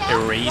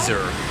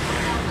eraser.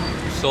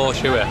 So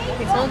chewy,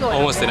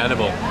 almost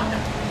inedible.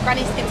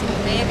 Granny's getting the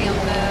baby on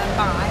the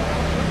pie.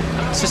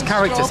 It's just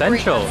character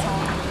central.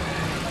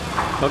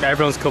 Look,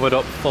 everyone's covered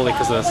up fully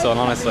because of the sun,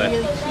 honestly.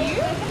 Really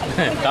cute.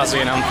 That's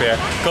Vietnam for you.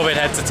 Covered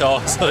head to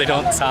toe so they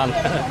don't tan.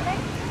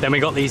 Then we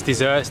got these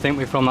desserts, didn't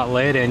we, from that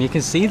lady, and you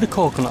can see the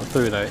coconut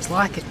through there. It's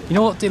like, you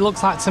know what it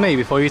looks like to me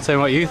before you tell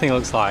me what you think it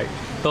looks like?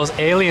 Those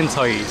alien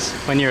toys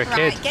when you're a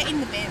kid. Right, get in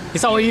the bin.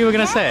 Is that what you were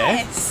going to say?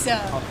 Yes.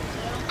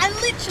 And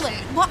literally,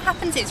 what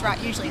happens is, right,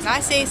 usually is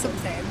I say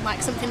something,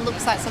 like something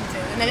looks like something,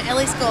 and then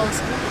Ellis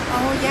goes,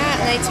 oh yeah,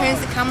 and then he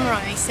turns the camera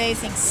on and he says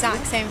the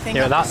exact same thing.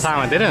 Yeah, but that time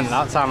I didn't.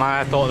 That time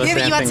I thought the same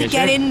thing as you. Yeah, but you had to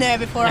get in there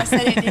before I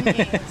said it, didn't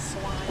you?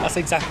 That's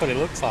exactly what it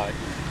looks like.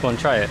 Go on,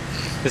 try it.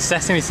 There's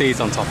sesame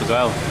seeds on top as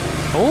well.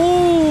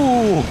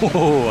 Oh!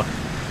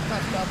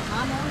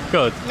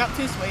 Good. Not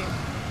too sweet.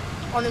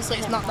 Honestly,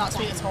 it's not that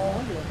sweet at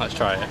all. Let's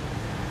try it.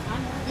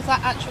 It's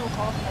like actual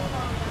coconut.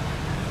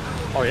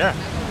 Oh yeah.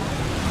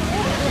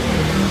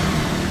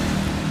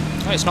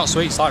 It's not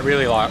sweet, it's like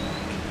really like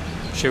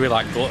chewy,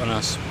 like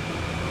glutinous.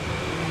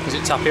 Is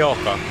it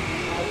tapioca?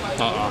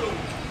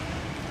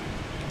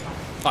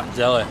 Like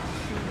jelly.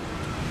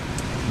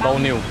 Bao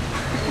nhiêu.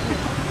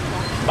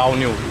 Bao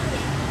nhiêu.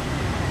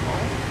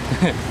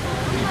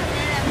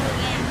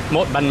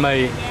 Một bánh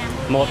mì,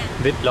 một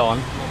vịt lộn,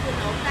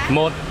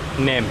 một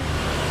nêm.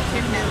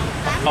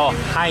 Oh,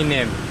 hai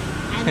nêm.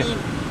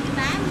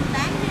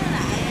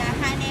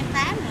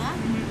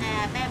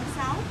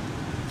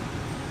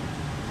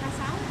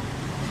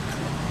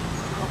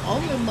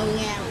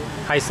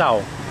 Hai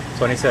sau,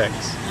 26.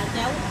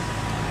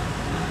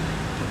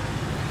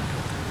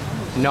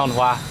 Non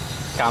hoa,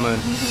 cảm ơn.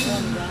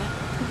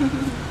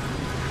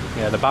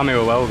 Yeah, the bami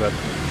were well good.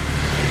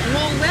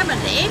 Ngon quá mà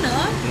rẻ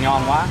nữa.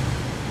 Ngon quá.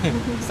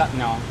 Rất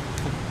ngon.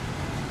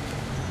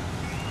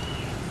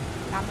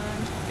 Cảm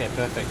ơn. Okay,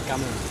 perfect. Cảm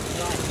ơn.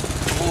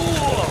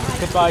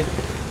 Goodbye.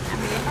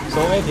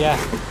 Sorted, yeah.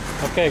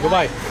 Okay,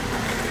 goodbye.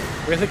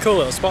 Really cool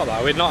little spot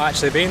that. We'd not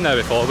actually been there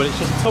before, but it's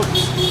just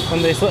tucked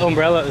on this little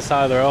umbrella at the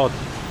side of the road.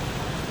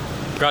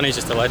 Granny's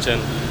just a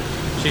legend.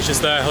 She's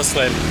just there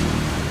hustling.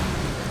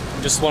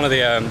 Just one of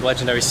the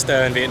legendary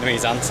stern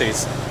Vietnamese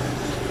aunties.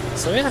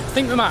 So yeah, I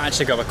think we might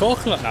actually grab a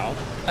coconut now.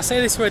 I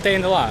say this for a day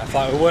in the life,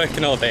 like we're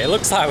working all day. It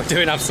looks like we're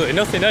doing absolutely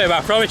nothing now,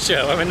 but I promise you,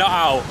 when we're not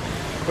out,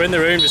 we're in the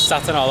room just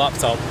sat on our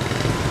laptop.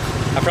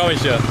 I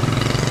promise you.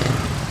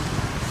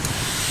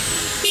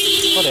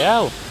 Bloody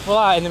hell, we're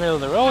like in the middle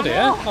of the road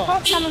here.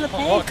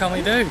 What can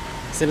we do?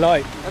 Is it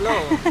like?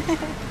 Hello.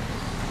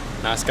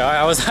 Nice guy.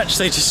 I was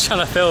actually just trying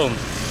to film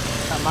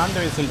that man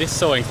doing some disc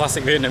sewing,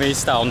 classic Vietnamese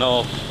style,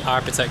 no eye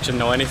protection,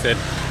 no anything.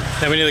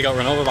 Then we nearly got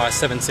run over by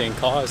 17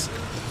 cars.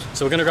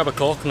 So we're going to grab a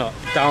coconut.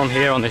 Down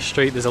here on this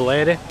street there's a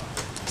lady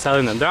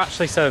selling them. They're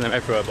actually selling them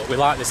everywhere, but we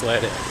like this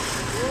lady.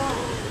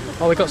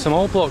 Oh, we got some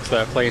old blokes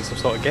there playing some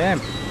sort of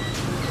game.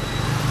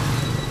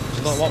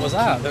 Look, what was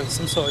that? There was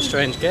some sort of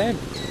strange game.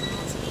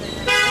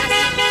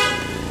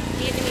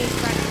 Vietnamese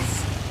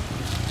friends.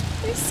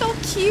 It's so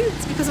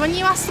cute because when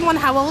you ask someone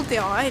how old they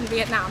are in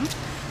Vietnam,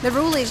 the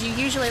rule is you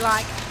usually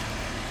like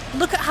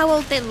look at how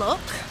old they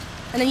look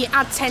and then you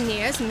add 10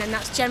 years and then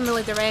that's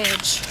generally their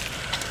age.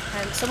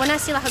 So when I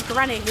see like a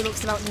granny who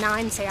looks about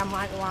 90, I'm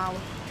like, wow,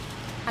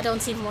 I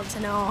don't even want to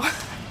know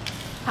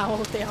how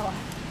old they are.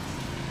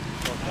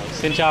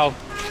 Xin chào.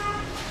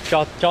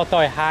 Cho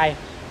tôi hai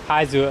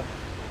dừa.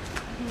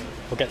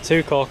 We'll get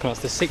 2 coconuts.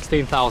 They're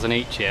 16,000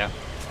 each here,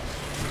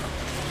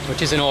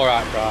 which is an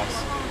alright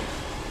price.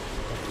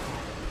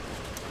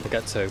 We'll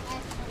get 2.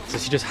 So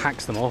she just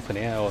hacks them open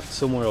here or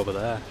somewhere over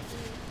there.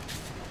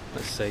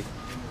 Let's see.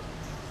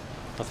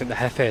 I think the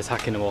Hefe is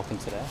hacking them open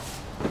today.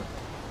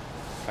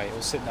 Right,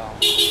 we'll sit down.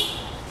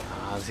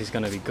 Ah, this is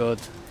going to be good.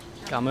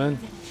 Come on.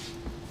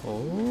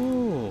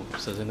 Oh,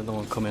 so there's another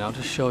one coming. I'll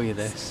just show you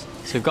this.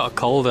 So we've got a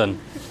cold one.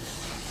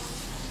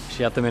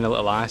 She had them in a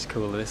little ice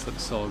cooler. This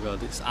looks so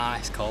good. It's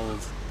ice cold.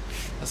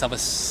 Let's have a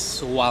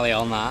swally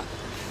on that.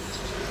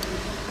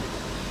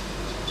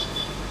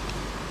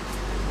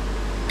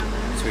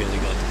 It's really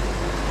good.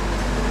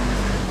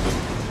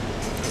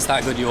 It's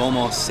that good you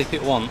almost sip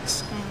it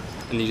once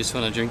and you just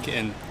want to drink it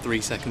in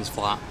 3 seconds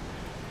flat.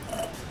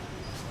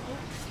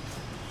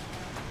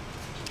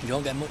 You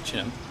don't get much in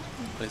them,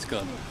 but it's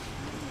good.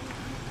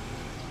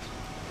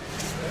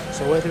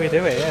 So where do we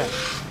do it? Yeah,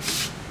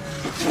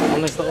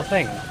 on this little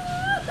thing.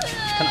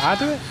 Can I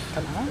do it?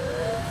 Can I?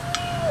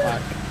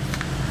 Like,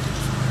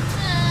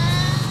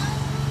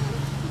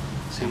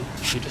 so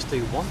you just do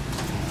one.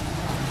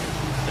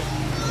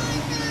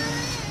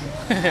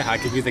 I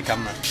give you the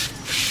camera.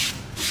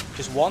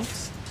 Just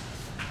once.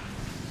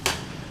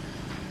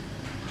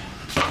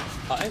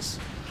 That is.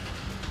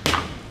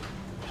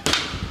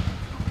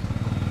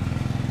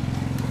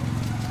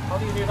 How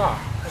do you do that?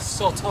 It's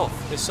so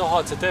tough. It's so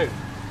hard to do.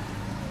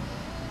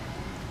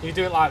 You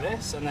do it like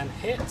this and then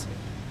hit.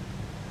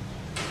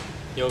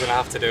 You're gonna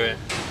have to do it.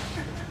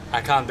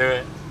 I can't do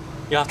it.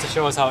 You have to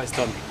show us how it's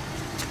done.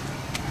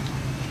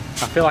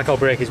 I feel like I'll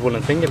break his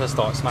wooden thing if I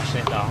start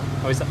smashing it down.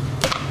 Oh, is that?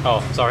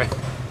 Oh, sorry.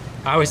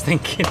 I was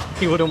thinking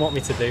he wouldn't want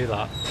me to do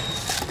that.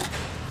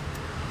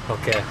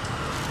 Okay.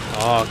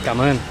 Oh, come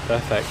on.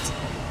 Perfect.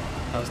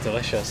 That was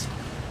delicious.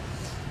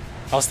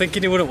 I was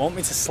thinking he wouldn't want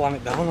me to slam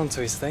it down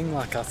onto his thing.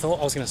 Like I thought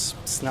I was going to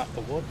snap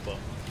the wood, but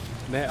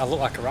mate, I look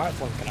like a right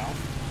flunker now.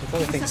 He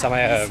probably thinks I'm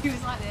He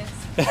was like this.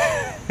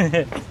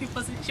 He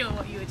wasn't sure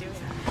what you were doing.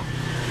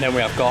 Then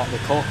we have got the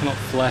coconut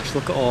flesh.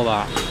 Look at all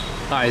that.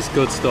 That is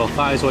good stuff.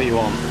 That is what you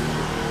want.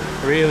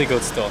 Really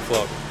good stuff.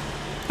 Look.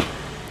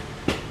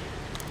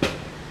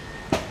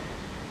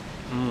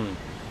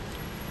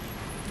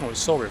 Oh, it's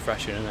so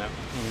refreshing, isn't it?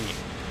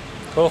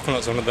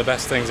 Coconut's one of the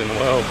best things in the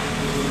world.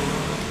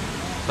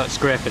 Let's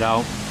scrape it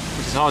out,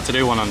 which is hard to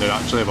do one-handed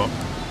actually, but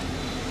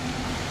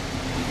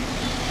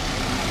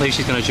at least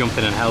she's going to jump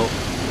in and help.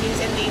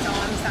 Using these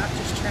arms that I've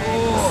just trained,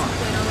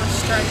 putting on my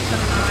strength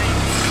and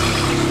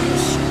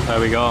mine. There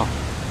we go.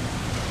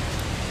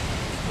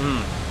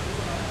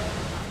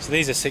 So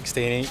these are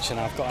 16 each and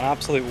I've got an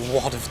absolute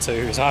wad of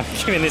 2s. I'm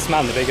giving this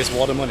man the biggest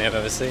wad of money I've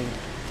ever seen.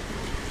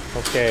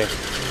 Okay.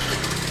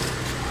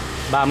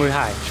 32.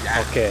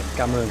 Okay,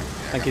 cảm ơn.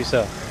 Thank you,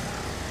 sir.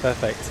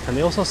 Perfect. And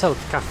they also sell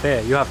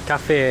cafe. You have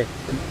cafe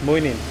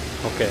morning.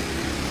 Okay.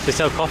 They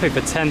sell coffee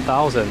for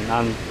 10,000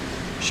 and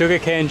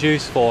sugarcane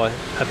juice for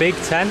a big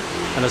 10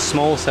 and a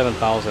small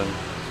 7,000.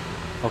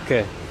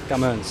 Okay.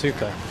 Cảm ơn.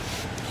 Super.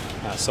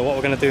 So what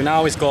we're going to do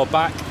now is go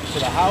back to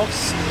the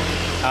house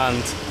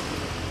and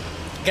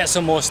get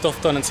some more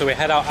stuff done until we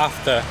head out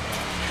after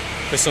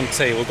for some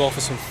tea. We'll go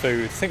for some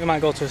food. I think we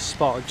might go to a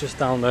spot just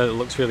down there that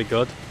looks really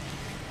good.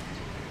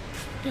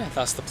 Yeah,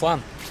 that's the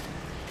plan.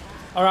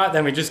 Alright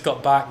then, we just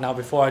got back. Now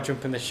before I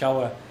jump in the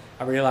shower,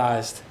 I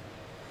realised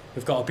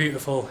we've got a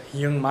beautiful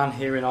young man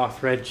here in our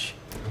fridge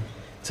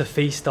to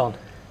feast on.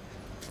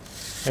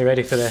 Are you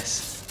ready for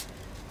this?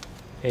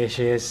 Here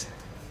she is.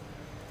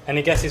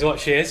 Any guesses what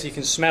she is? You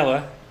can smell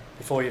her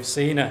before you've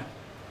seen her.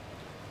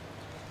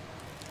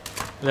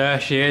 There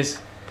she is,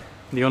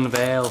 the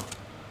unveil.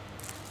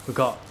 We've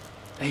got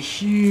a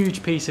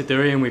huge piece of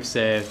durian we've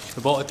saved.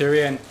 We bought a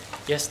durian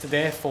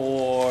yesterday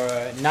for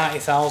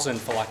 90,000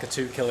 for like a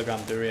 2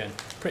 kilogram durian.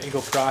 Pretty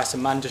good price,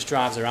 and man just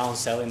drives around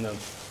selling them.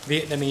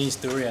 Vietnamese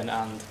durian,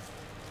 and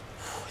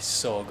it's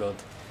so good.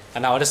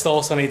 And now I just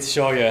also need to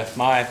show you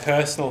my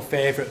personal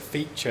favourite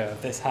feature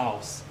of this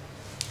house.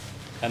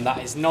 And that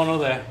is none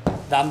other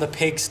than the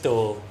pig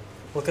stool.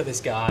 Look at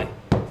this guy.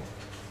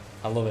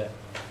 I love it.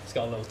 It's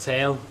got a little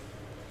tail.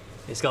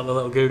 It's got the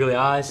little googly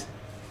eyes.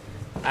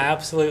 I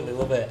absolutely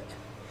love it.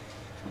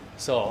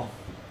 So,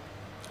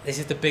 this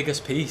is the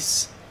biggest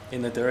piece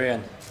in the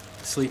durian.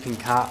 Sleeping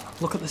cat.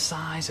 Look at the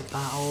size of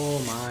that. Oh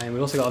my. We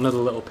also got another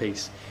little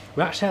piece.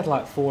 We actually had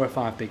like 4 or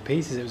 5 big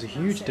pieces. It was a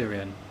huge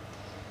durian.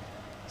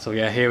 So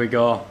yeah, here we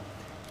go.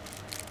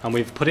 And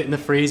we've put it in the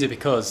freezer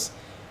because,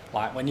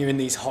 like, when you're in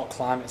these hot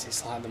climates,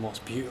 it's like the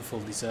most beautiful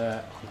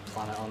dessert on the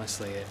planet,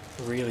 honestly. It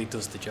really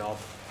does the job.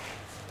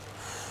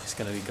 It's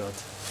gonna be good.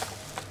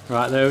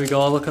 Right, there we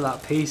go. Look at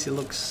that piece. It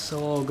looks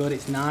so good.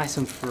 It's nice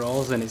and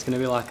frozen. It's gonna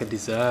be like a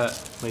dessert.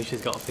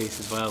 Alicia's got a piece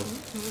as well.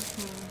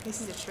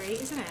 This is a treat,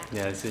 isn't it?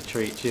 Yeah, it's a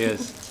treat.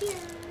 Cheers. Cheers.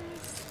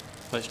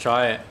 Let's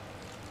try it.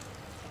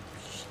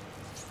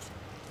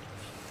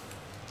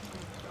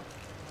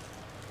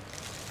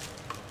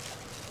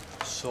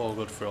 So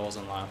good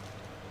frozen, like.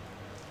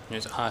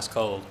 It's ice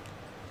cold.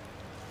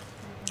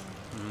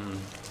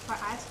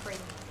 Like ice cream.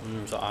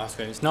 It's like ice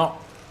cream. It's not.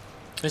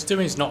 This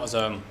durian's not as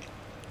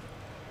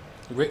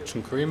rich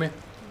and creamy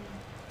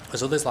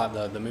as others like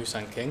the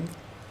Musan King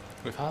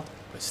we've had,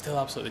 but it's still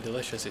absolutely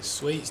delicious. It's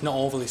sweet. It's not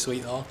overly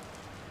sweet though.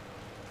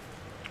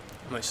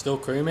 And it's still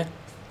creamy.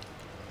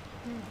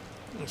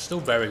 It's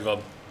still very good.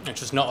 It's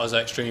just not as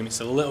extreme.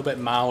 It's a little bit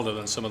milder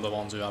than some of the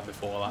ones we had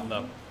before, like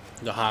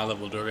the high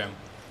level durian.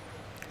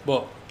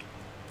 But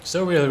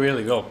still really,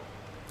 really good.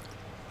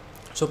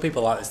 Some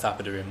people like this type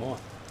of durian more.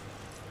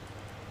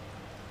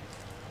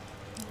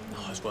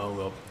 Oh, it's well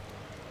good.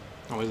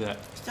 How is it?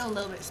 Still a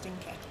little bit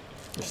stinky.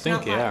 It's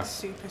stinky, not like yeah.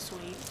 super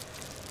sweet,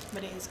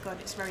 but it is good.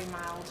 It's very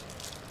mild.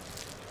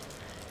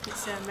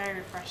 It's very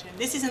refreshing.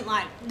 This isn't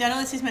like, I know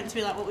this is meant to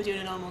be like what we do on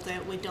a normal day.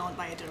 We don't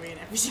buy a durian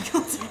every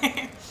single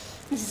day.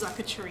 This is like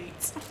a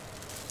treat.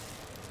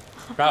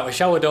 Right, we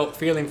showered up,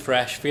 feeling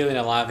fresh, feeling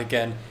alive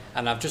again,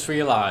 and I've just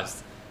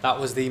realised that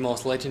was the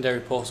most legendary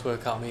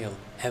post-workout meal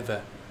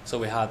ever. So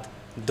we had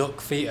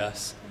duck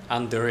fetus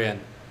and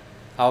durian.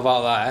 How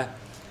about that, eh?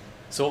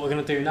 So what we're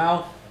going to do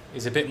now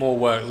is a bit more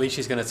work.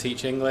 Alicia's going to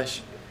teach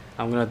English.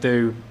 I'm going to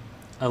do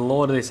a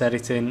load of this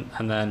editing,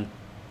 and then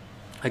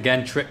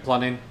again trip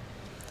planning.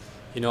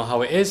 You know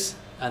how it is,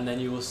 and then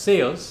you will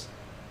see us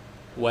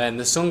when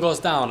the sun goes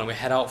down and we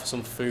head out for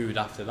some food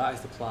after. That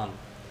is the plan.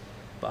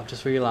 But I've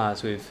just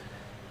realised we've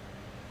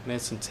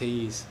made some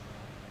teas.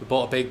 We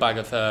bought a big bag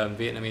of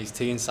Vietnamese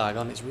tea in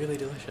Saigon. It's really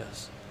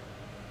delicious.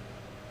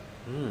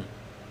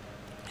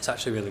 It's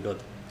actually really good.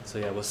 So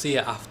yeah, we'll see you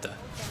after.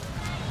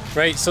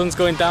 Right, sun's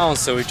going down,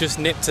 so we've just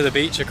nipped to the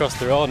beach across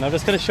the road, and I'm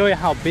just going to show you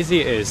how busy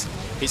it is.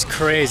 It's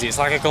crazy. It's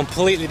like a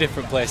completely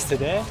different place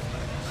today.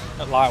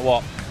 At like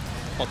what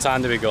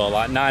time did we go?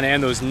 Like 9 AM.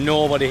 There was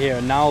nobody here,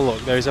 and now look,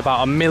 there's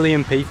about 1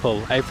 million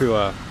people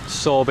everywhere.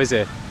 So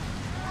busy.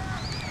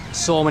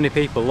 So many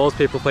people. Loads of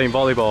people playing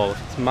volleyball.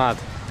 It's mad.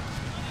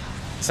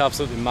 It's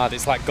absolutely mad.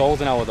 It's like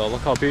golden hour though.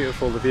 Look how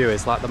beautiful the view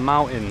is. Like the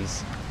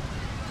mountains.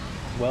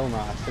 Well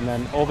nice. And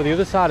then over the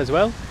other side as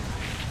well.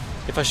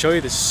 If I show you,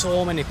 there's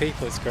so many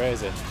people, it's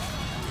crazy.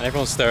 And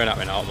everyone's staring at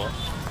me now, but...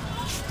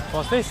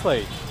 What's this,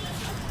 Lee?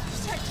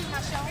 Stretching my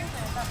shoulder,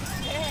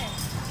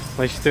 that's it.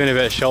 Lee's doing a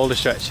bit of shoulder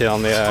stretching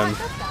on the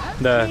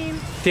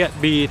Tiet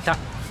Bi Tak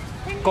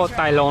Ko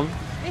Tai Lon.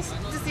 This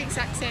does the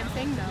exact same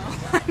thing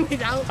though.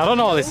 Without I don't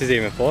know what this is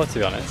even for, to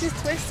be honest. It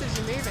just twists as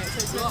you move it, so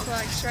it's meant to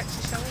like stretch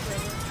your shoulder.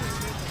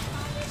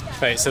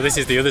 Right, so this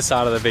is the other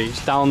side of the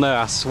beach. Down there,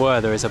 I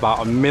swear, there is about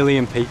 1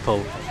 million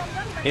people.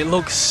 It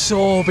looks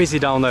so busy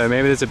down there.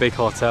 Maybe there's a big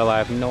hotel, I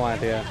have no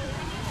idea.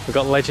 We've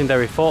got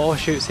legendary photo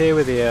shoots here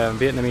with the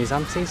Vietnamese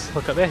aunties.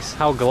 Look at this,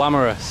 how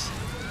glamorous.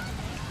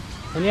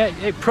 And yeah,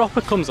 it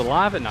proper comes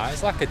alive at night.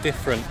 It's like a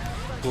different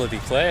bloody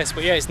place.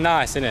 But yeah, it's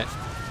nice, isn't it?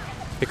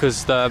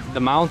 Because the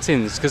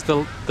mountains, because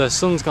the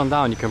sun's gone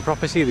down, you can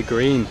proper see the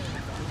green.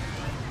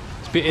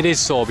 It is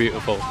so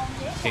beautiful.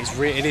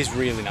 It is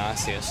really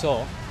nice here.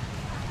 So,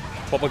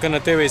 what we're going to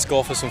do is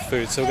go for some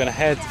food. So we're going to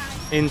head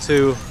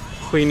into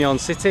Quy Nhon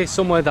City,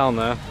 somewhere down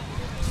there.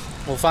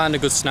 We'll find a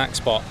good snack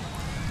spot.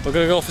 We're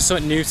going to go for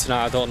something new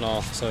tonight, I don't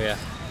know, so yeah.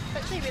 It's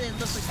actually really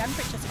lovely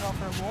temperature to go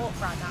for a walk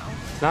right now.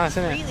 It's nice,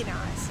 isn't it? Really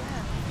nice,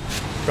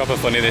 yeah. Proper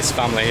funny, this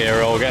family here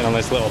are all getting on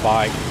this little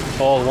bike.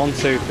 All one,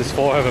 two, there's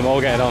 4 of them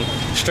all getting on.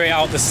 Straight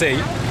out the sea,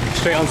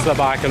 straight onto the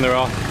bike and they're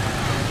off.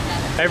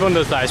 Everyone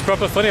does that, it's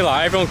proper funny,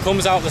 like everyone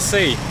comes out the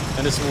sea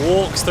and just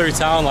walks through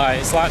town like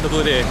it's like the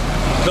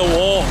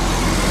walk.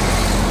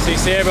 So you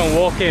see everyone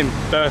walking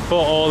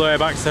barefoot all the way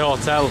back to the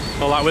hotel,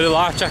 or like with a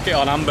life jacket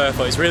on and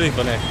barefoot. It's really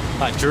funny,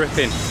 like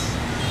dripping.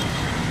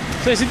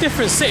 So it's a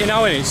different city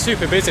now, and it's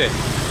super busy.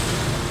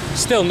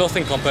 Still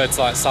nothing compared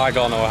to like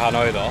Saigon or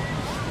Hanoi though.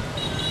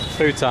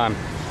 Food time.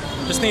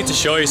 Just need to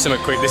show you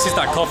something quick. This is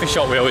that coffee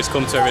shop we always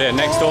come to every day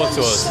next door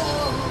to us.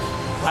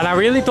 And I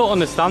really don't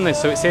understand this.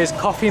 So it says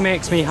coffee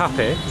makes me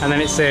happy, and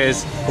then it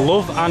says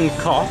love and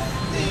cough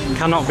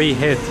cannot be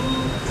hid.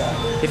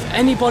 If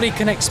anybody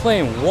can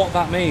explain what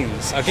that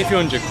means, I'll give you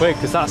 100 quid,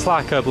 because that's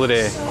like a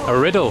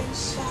riddle.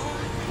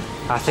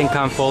 I think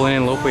I'm falling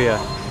in love with you.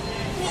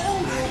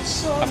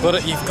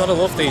 You've got to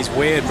love these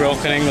weird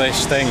broken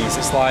English things.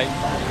 It's like,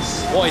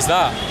 what is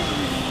that?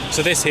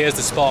 So this here's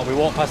the spot. We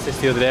walked past this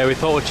the other day. We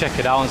thought we'd check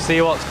it out and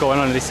see what's going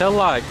on. They sell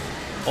like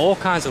all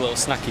kinds of little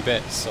snacky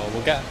bits. So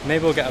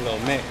maybe we'll get a little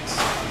mix.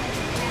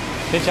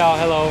 Xin chào,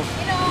 hello.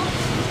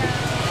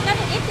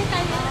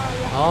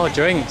 Oh,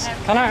 drinks.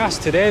 Can I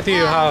ask today? Do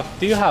you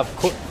have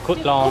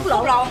cút lon?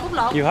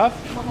 You have?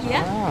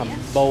 Ah,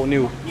 bầu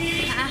niu.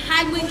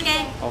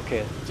 20k.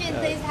 Okay.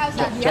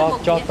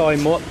 Cho tôi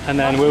một, and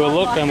then we will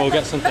look and we'll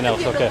get something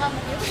else. Okay.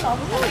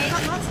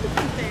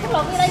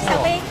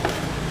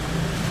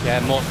 Yeah,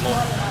 more.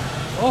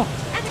 Oh.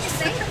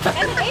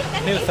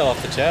 Nearly fell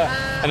off the chair.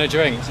 And a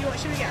drink.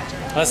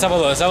 Let's have a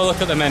look. Let's have a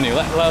look at the menu.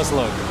 Let us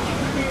look.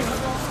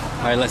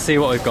 Alright, let's see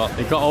what we've got.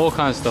 They've got all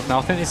kinds of stuff. Now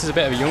I think this is a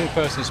bit of a young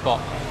person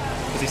spot,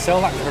 because they sell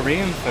like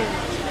Korean food.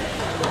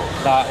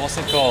 That, what's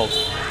it called?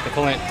 They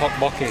call it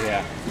tteokbokki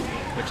here,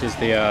 which is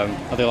the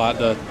are they like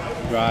the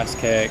rice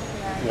cake,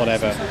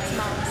 whatever.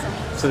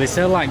 So they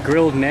sell like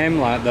grilled nem,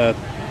 like the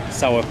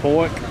sour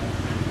pork.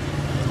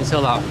 They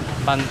sell that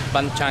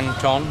banchang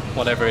chon,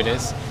 whatever it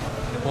is.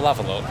 We'll have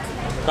a look.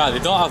 Right, they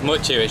don't have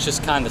much here. It's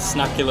just kind of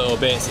snacky little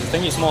bits. I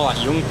think it's more like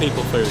young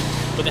people food.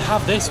 But they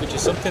have this, which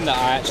is something that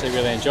I actually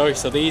really enjoy.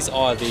 So these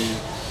are the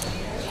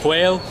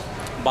quail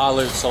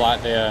balut, so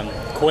like the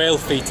quail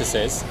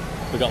fetuses.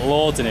 We've got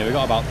loads in here. We've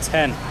got about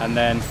 10, and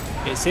then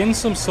it's in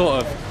some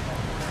sort of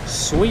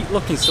sweet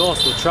looking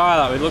sauce. We'll try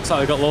that. It looks like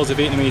we've got loads of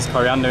Vietnamese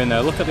coriander in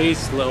there. Look at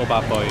these little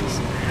bad boys.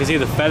 You can see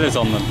the feathers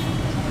on them,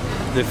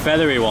 the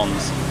feathery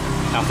ones.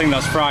 I think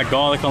that's fried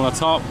garlic on the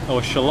top,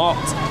 or shallot.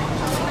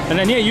 And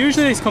then yeah,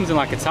 usually this comes in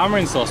like a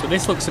tamarind sauce, but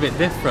this looks a bit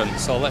different.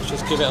 So let's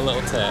just give it a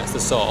little taste, the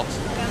sauce.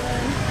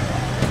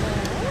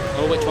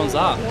 Oh, which one's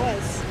that?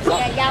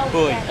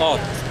 Oh,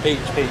 peach,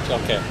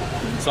 okay.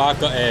 So I've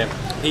got a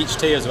peach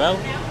tea as well.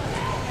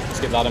 Let's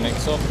give that a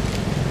mix up.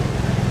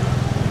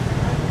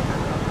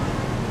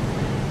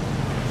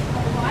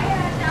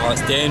 Oh,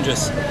 it's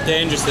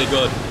dangerously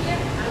good.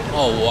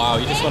 Oh wow,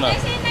 you just want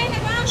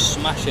to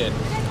smash it.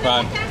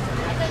 Right.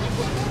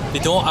 They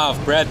don't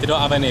have bread, they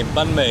don't have any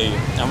banh mi.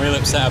 I'm really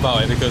upset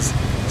about it because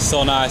it's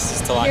so nice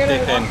to like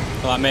dip in,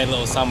 like make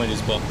little sandwiches,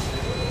 but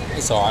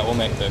it's alright, we'll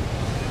make do.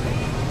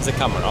 Is the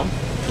camera on?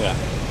 Yeah.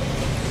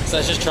 So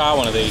let's just try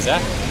one of these, eh?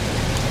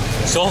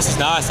 The sauce is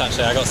nice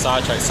actually, I got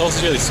sidetracked. The sauce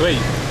is really sweet.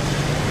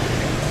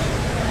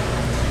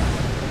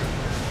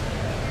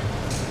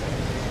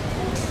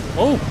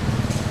 Oh!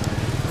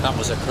 That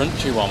was a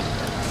crunchy one.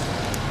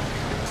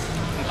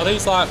 Are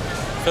these like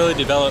fully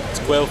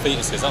developed quail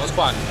fetuses? That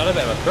had a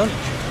bit of a crunch.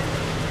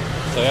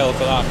 So yeah,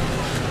 look at that.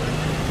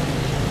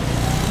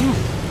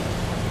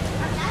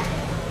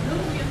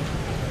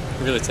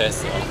 Really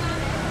tasty though.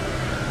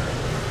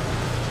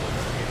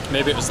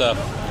 Maybe it was the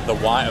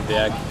white of the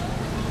egg.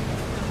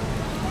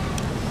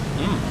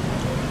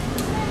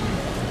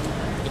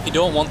 If you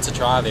don't want to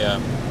try the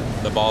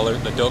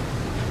balut, the duck,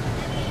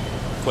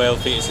 quail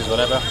fetuses,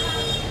 whatever,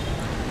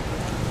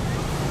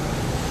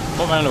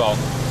 what am I on about?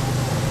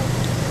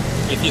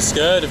 If you're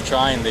scared of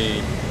trying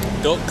the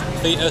duck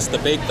fetus, the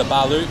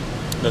balut,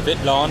 the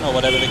vitlon or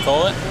whatever they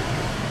call it,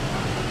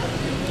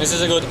 this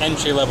is a good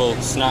entry-level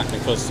snack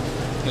because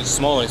it's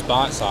smaller, it's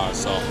bite-sized,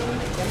 so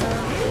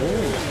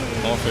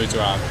more food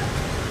to have.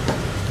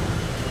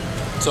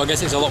 So I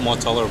guess it's a lot more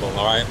tolerable,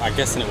 alright? I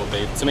guess it would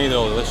be. To me they're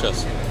all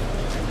delicious.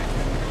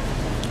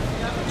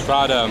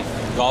 Fried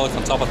garlic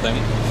on top, I think.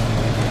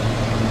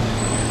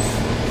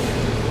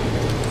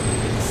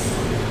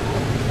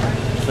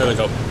 It's really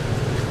good.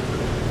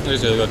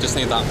 It's really good. Just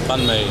need that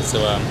banh mi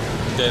to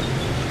dip.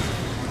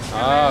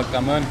 Ah,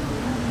 gammon.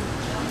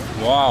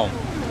 Wow.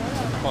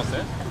 What's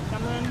it?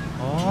 Gammon.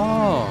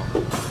 Oh,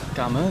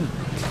 gammon.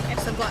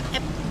 Yes, I've got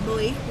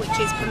epuli, which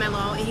is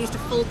pomelo. It used a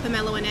full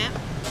pomelo in it.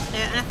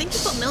 And I think you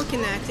put milk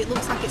in there because it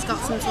looks like it's got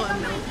some sort of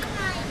milk.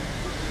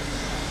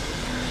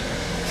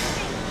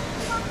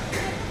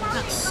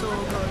 That's so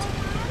good.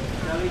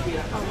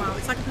 Oh wow,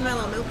 it's like a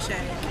pomelo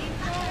milkshake.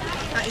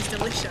 That is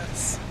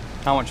delicious.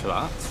 How much for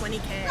that?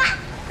 20k.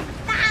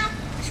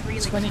 It's really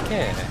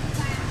 20k?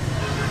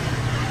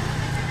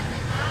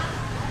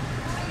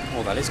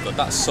 Oh, that is good.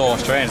 That's so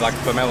strange, like a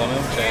pomelo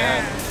milkshake.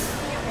 Yeah.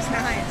 It's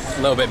nice.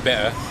 A little bit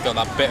bitter. Got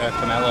that bitter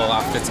pomelo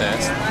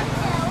aftertaste.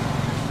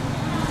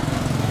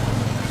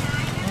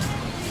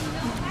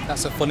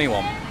 That's a funny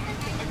one.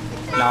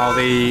 Now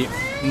the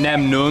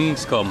nem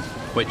nuns come.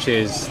 which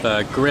is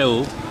the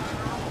grilled,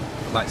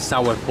 like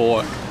sour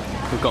pork.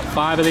 We've got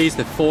 5 of these,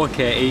 they're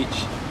 4k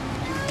each.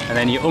 And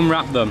then you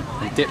unwrap them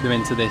and dip them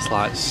into this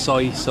like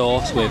soy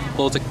sauce with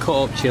loads of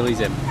cut up chilies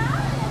in.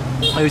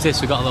 Who's this?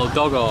 We've got a little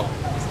doggo.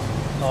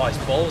 Oh, his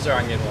balls are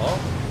hanging low.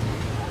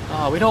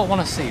 Oh, we don't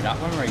want to see that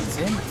when we're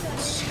eating.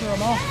 Screw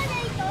them off.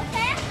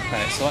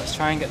 Right, so let's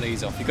try and get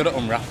these off. You've got to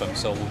unwrap them,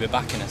 so we'll be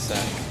back in a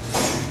sec.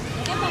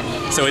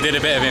 So we did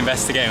a bit of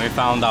investigating. We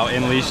found out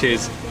in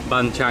Leish's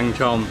Ban Chang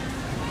Chom,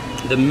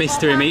 the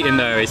mystery meat in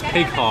there is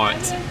pig heart.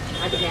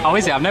 Oh,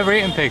 is it? I've never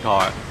eaten pig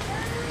heart.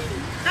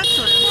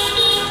 Excellent.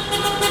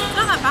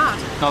 Not that bad.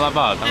 Not that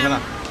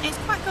bad. It's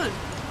quite good.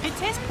 It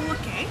tastes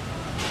porky,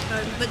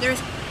 but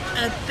there's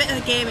a bit of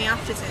a gamey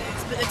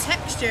aftertaste. But the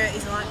texture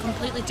is like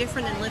completely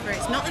different than liver.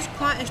 It's not as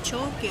quite as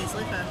chalky as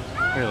liver.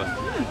 Really?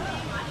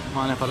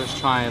 Mind if I just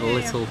try a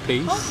little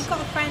piece? Oh, we've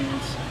got a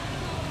friend.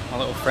 My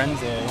little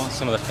friend's here. He wants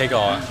some of the pig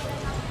heart.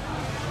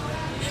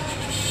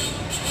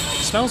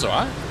 It smells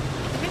alright. I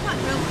think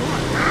that's real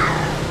good.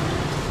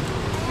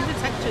 The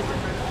texture's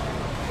different.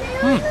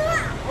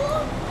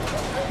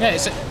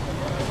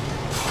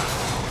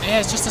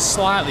 It's just a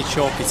slightly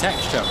chalky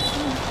texture.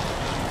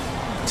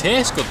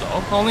 Tastes good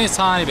though, only a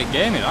tiny bit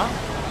gamey that.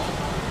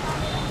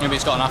 Maybe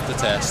it's got an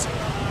aftertaste.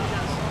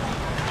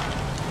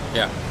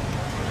 Yeah.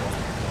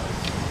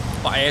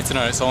 But I ate it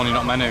on its own, you're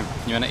not meant to.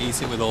 You're meant to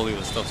eat it with all the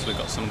other stuff, so we've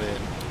got some of the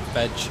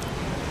veg.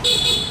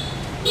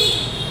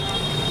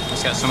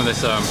 Let's get some of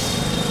this,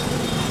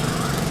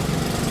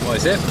 what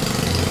is it?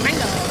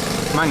 Mango.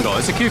 Mango,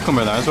 it's a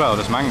cucumber there as well,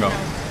 just mango. No,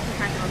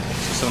 mango.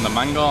 So some of the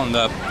mango and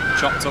the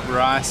chopped up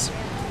rice,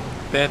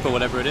 paper,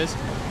 whatever it is.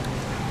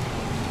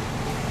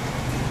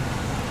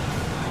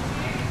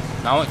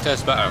 Now it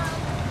tastes better.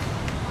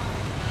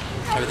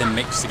 Everything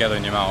mixed together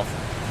in your mouth.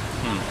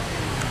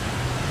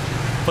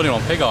 Funny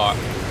one, pig heart.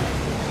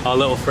 Our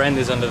little friend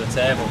is under the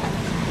table.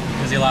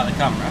 Does he like the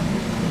camera?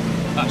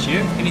 That's you.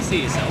 Can you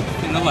see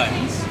yourself in the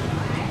lens?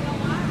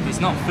 It's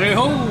not through.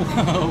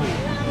 Oh!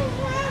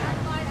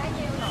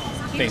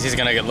 Thinks he's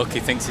gonna get lucky.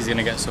 Thinks he's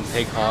gonna get some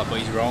pig heart, but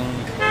he's wrong.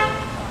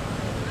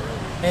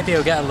 Maybe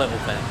he'll get a little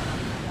bit.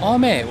 Oh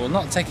mate, will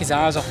not take his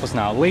eyes off us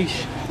now.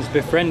 Leash has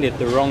befriended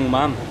the wrong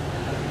man.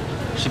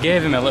 She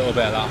gave him a little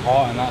bit of that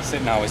heart, and that's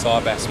it now. It's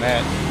our best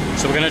mate.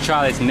 So we're gonna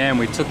try this nem.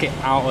 We took it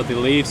out of the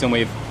leaves and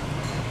we've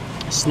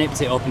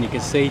snipped it up, and you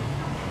can see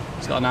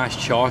it's got a nice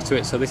char to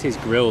it. So this is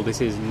grilled. This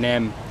is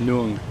nem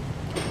nuong,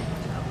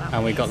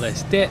 and we got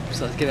this dip.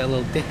 So let's give it a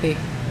little dippy.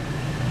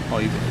 Oh,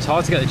 it's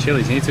hard to get the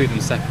chilies. You need to eat them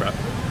separate.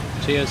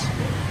 Cheers.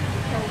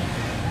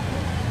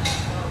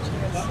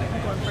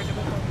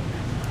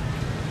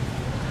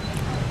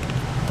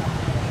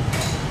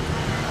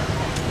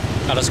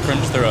 I just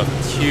crunched through a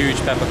huge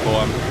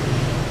peppercorn.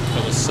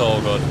 It was so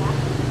good.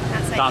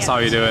 That's how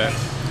you do it.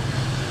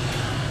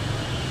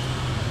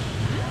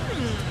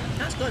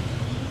 That's good.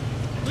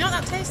 You know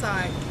what that tastes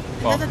like? It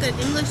What? tastes like an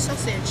English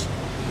sausage.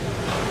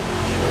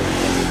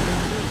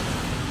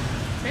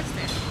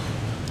 Tasty.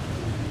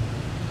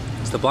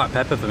 It's the black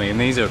pepper for me, and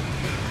these are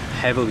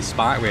heavily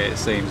spicy, it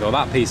seems, or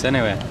that piece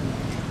anyway.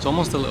 It's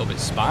almost a little bit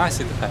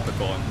spicy, the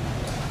peppercorn.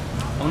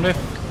 I wonder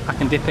if I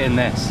can dip it in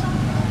this.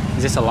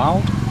 Is this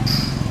allowed?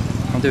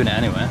 I'm doing it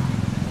anyway.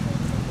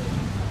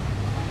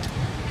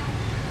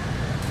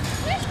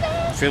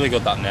 It's really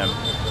good, that nem.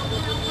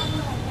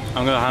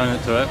 I'm going to hand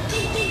it to it.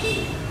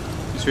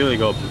 It's really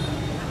good.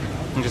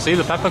 You can see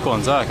the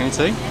peppercorns there, can you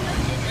see?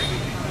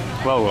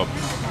 Well good.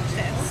 Watch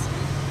this.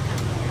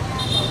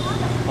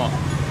 What?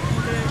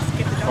 I'm going to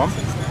skip the Go on. dog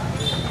since then.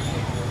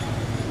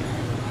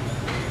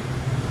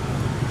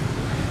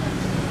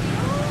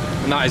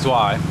 And that is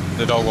why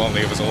the dog won't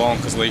leave us alone,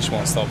 because Leash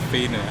won't stop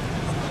feeding it.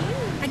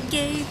 I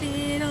gave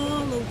it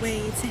all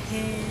away to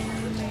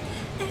him.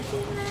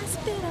 Every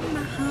last bit of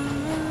my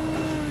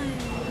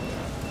heart.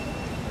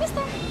 What's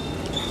that?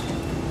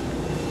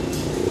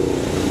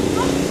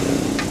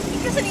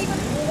 He doesn't even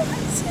want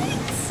it.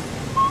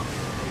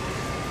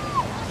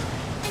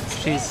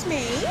 Excuse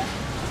me.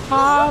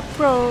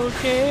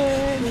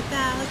 Heartbroken.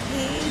 Without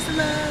his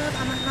love,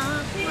 I'm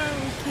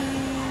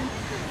heartbroken.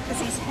 Cause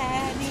he's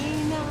had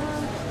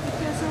enough. He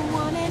doesn't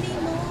want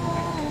anymore.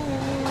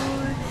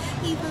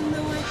 Even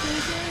though I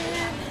gave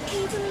it,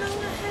 even though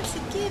I have to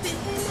give it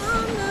him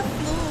on the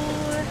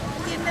floor.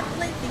 Give me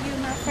play for you,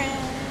 my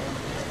friend.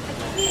 I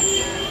give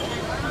you.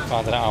 I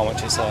don't know how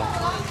much it's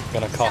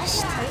going to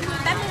cost.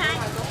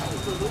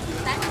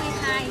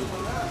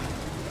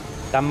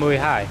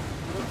 82.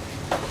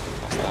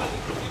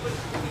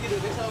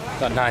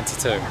 Got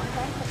 92.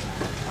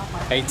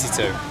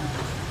 82.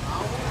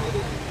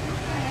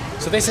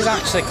 So this has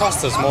actually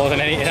cost us more than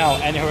anything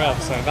else anywhere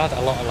else, so we've had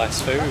a lot of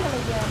less food.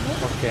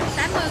 Okay.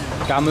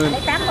 Cảm ơn.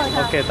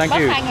 Okay, thank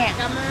you.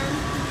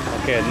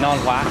 Okay, non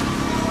hóa.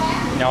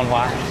 Non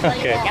hóa.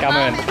 Okay, cảm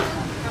ơn.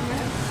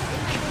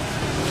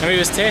 I mean, it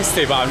was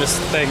tasty, but I just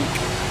think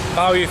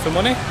value for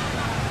money.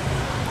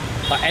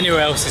 Like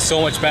anywhere else is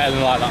so much better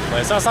than like that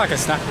place. That's like a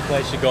snacky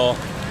place you go.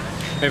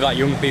 Maybe like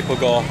young people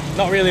go.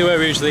 Not really where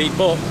we usually eat,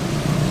 but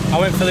I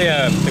went for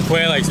the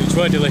quail eggs, which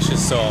were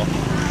delicious. So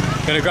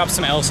I'm gonna grab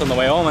something else on the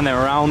way home and then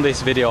round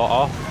this video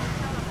off.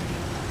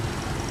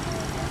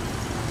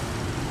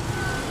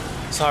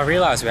 So I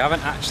realised we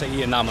haven't actually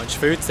eaten that much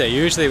food today.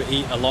 Usually we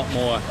eat a lot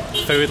more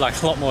food, like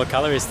a lot more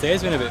calories.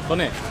 Today's been a bit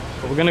funny.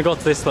 But we're gonna go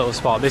to this little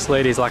spot. This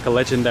lady's like a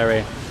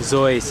legendary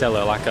Zoe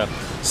seller, like a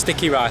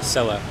sticky rice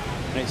seller.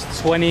 And it's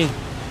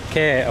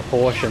 20k a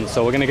portion.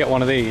 So we're gonna get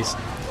one of these,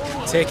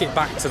 take it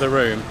back to the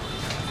room,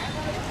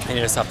 and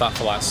you just have that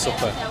for like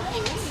supper.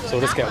 So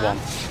we'll just get one.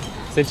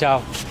 Xin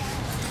chào.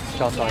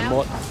 Chào tỏi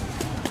mốt.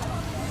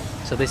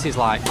 So this is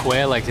like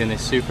quail legs in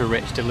this super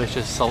rich,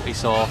 delicious, salty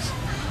sauce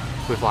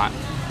with like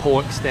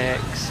pork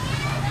steaks.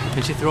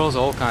 And she throws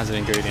all kinds of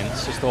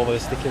ingredients just over the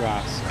sticky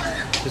rice.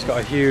 She's got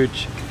a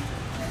huge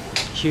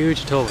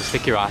tub of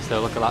sticky rice there.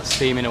 Look at that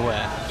steaming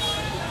away.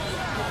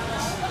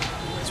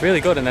 It's really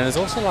good. And then there's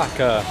also like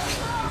a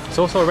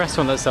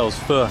restaurant that sells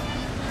pho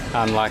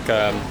and like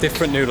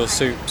different noodle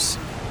soups.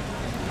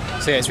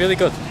 So yeah, it's really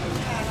good.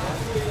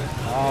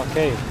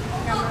 Okay.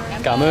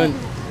 Cảm ơn.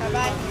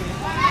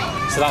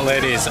 So that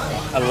lady is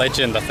a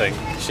legend, I think.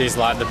 She's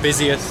like the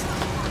busiest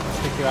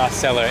sticky rice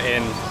seller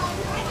in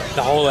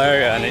the whole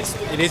area, and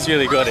it is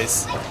really good.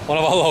 It's one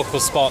of our local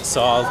spots,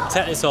 so I'll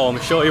take this home,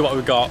 show you what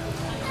we've got,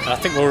 and I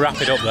think we'll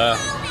wrap it up there.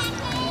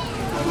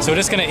 So we're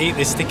just going to eat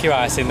this sticky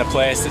rice in the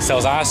place that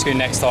sells ice cream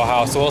next to our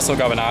house. We'll also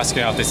grab an ice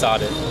cream, I've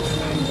decided.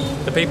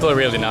 The people are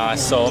really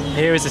nice. So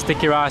here is the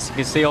sticky rice. You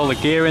can see all the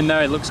gear in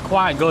there. It looks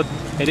quite good.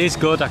 It is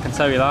good, I can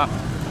tell you that.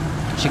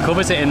 She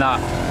covers it in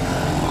that.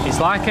 It's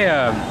like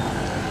a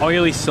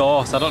oily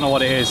sauce. I don't know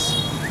what it is.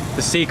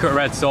 The secret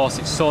red sauce.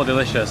 It's so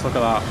delicious. Look at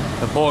that.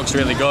 The pork's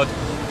really good.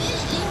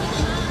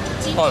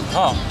 Oh, it's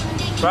hot.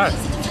 Right.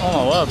 Oh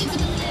my word.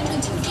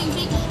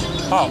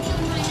 Hot.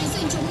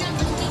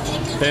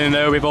 Then in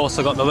there we've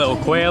also got the little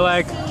quail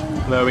egg.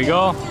 There we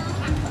go.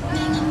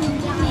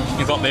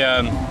 You've got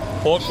the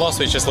pork floss,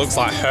 which just looks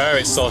like hair.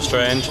 It's so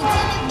strange.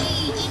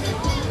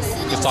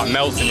 Just like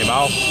melts in your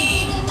mouth.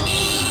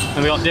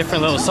 And we've got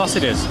different little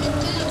sausages.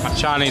 Like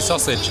Chinese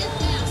sausage.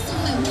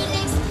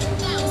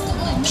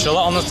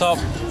 Shallot on the top.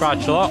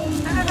 Fried shallot.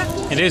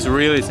 It is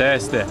really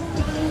tasty.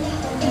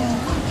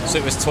 So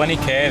it was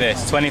 20k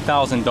this,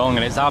 20,000 dong,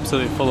 and it's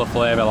absolutely full of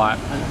flavour. Like,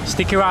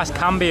 sticky rice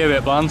can be a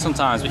bit bland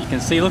sometimes, but you can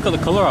see, look at the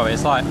colour of it,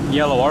 it's like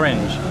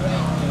yellow-orange.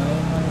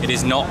 It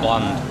is not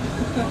bland.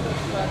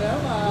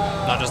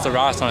 Not just the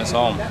rice on its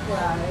own,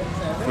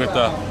 with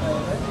the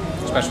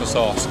special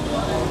sauce.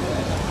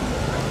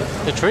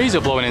 The trees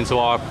are blowing into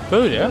our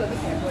food, yeah?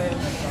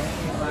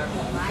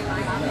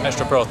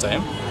 Extra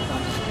protein.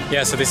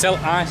 Yeah, so they sell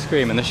ice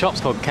cream, and the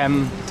shop's called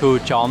Kem Tu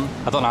Chon.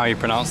 I don't know how you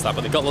pronounce that,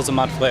 but they've got loads of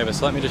mad flavours.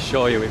 So let me just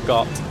show you. We've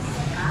got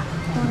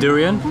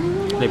durian.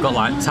 They've got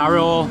like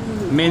taro,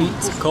 mint,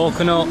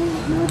 coconut.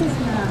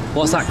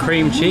 What's that?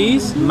 Cream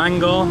cheese,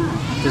 mango.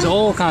 There's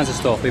all kinds of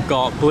stuff. We've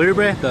got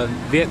blueberry, the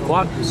Viet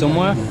Quat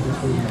somewhere.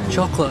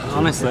 Chocolate,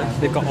 honestly,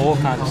 they've got all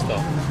kinds of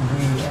stuff.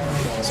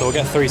 So we'll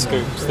get 3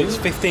 scoops. It's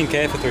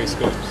 15k for 3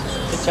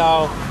 scoops.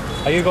 Ciao.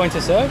 Are you going to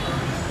serve?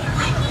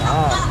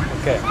 Ah,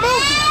 okay.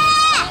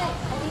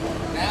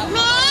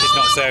 She's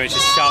not serving,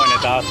 she's shouting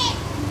at dad.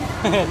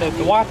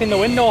 They're wiping the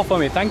window for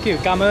me, thank you,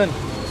 come on.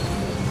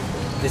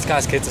 These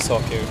guys' kids are so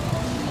cute.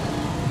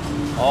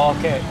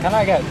 Okay, can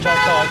I get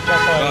chocolate?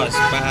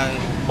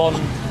 Bon.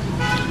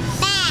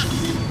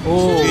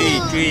 Ooh.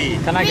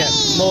 Can I get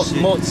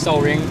một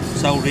sầu riêng?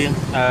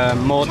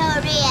 Một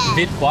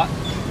Viet Quat.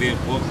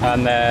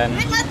 And then,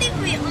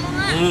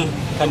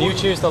 can you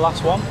choose the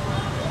last one?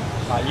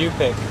 Like you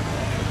pick.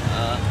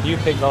 You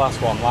pick the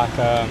last one, like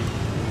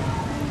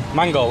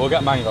mango, we'll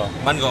get mango.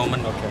 Mango.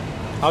 Okay.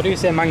 How do you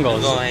say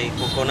mangoes? Rồi,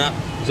 coconut.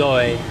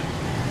 Zoe.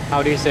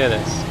 How do you say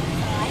this?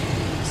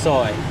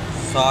 Soy.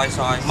 Soy.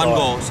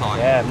 Mango, soy.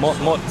 Yeah,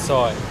 mot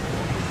soy.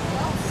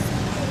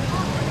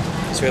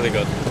 It's really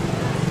good.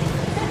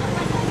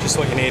 Just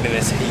what you need in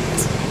this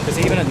heat. Because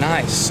even at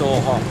night it's so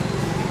hot.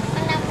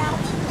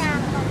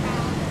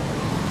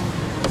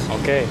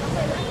 Okay.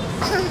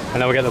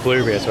 And then we'll get the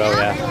blueberry as well,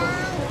 yeah.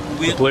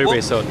 The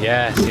blueberry so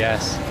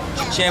yes.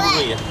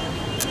 Cherry.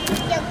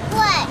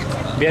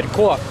 Viet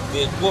Quat.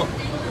 No.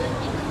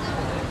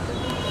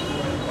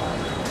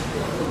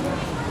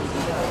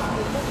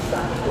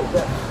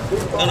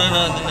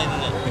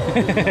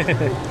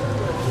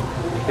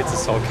 Kids are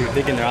so cute,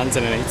 digging their hands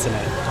in and eating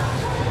it.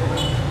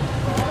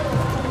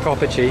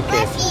 Proper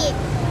cheeky.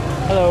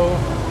 Hello.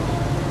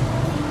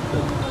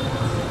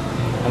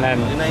 And then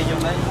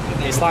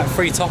it's like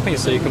free toppings,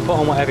 so you can put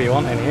on whatever you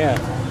want in here.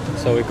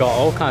 So we've got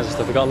all kinds of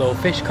stuff. We've got little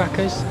fish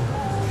crackers,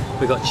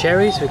 we've got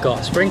cherries, we've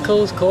got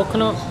sprinkles,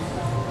 coconut,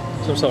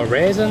 some sort of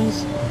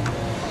raisins.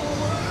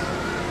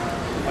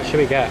 What should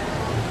we get?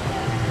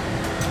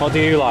 What do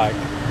you like?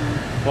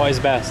 What is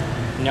best?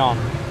 Nyan.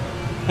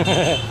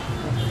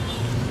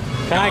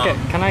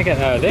 Can I get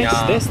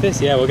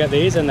this? Yeah, we'll get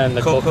these and then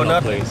the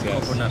coconut please.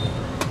 Yes. Coconut.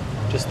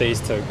 Just these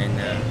two.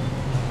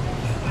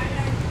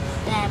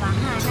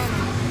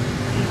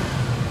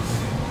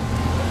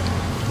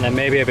 And then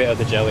maybe a bit of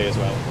the jelly as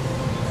well.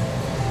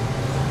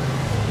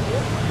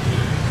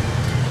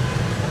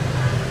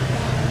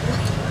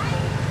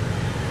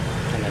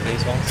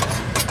 these ones.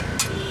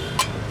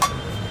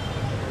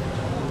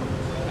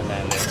 And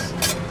then this.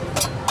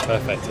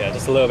 Perfect, yeah,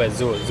 just a little bit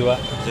zua. Zero.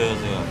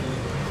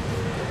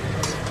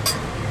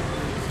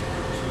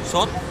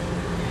 Sốt.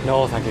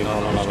 No, thank you. No.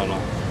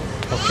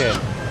 Okay.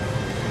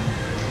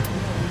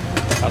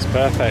 That's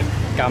perfect.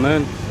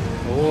 Gammon.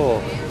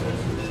 Oh.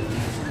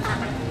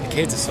 The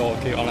kids are so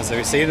cute, honestly.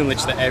 We see them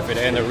literally every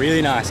day and they're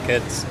really nice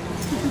kids.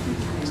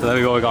 So there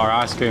we go, we got our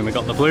ice cream. We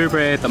got the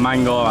blueberry, the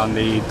mango and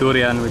the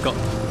durian. We've got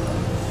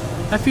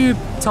a few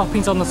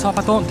toppings on the top.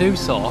 I don't do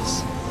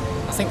sauce.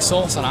 I think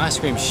sauce on ice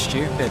cream is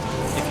stupid.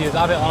 If you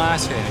have it on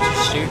ice cream, it's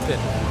just stupid.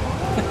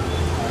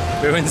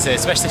 Ruins it,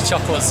 especially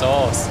chocolate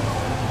sauce.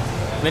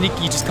 And then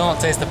you just can't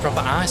taste the proper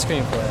ice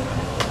cream flavour.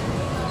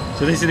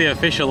 So this is the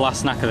official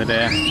last snack of the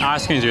day.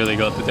 Ice cream's really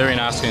good. The durian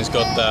ice cream's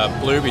good. The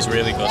blueberry's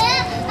really good.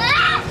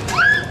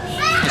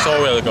 It's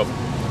all really good.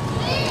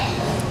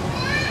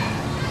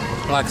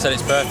 Like I said,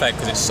 it's perfect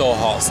because it's so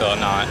hot still at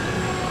night.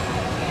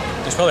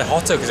 It's probably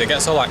hotter because it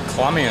gets all like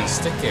clammy and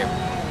sticky.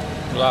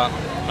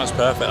 That's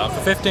perfect.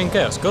 For 15k,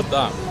 that's good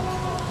that.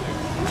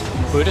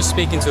 We were just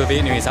speaking to a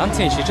Vietnamese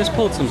auntie and she just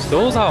pulled some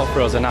stools out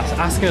for us and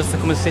asking us to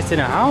come and sit in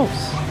her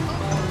house.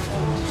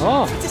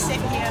 Oh. To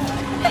sit here.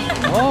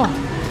 Oh.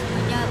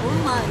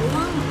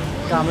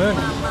 Cảm ơn.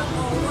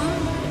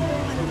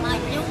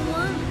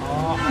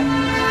 Oh.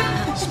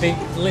 Speak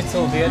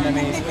little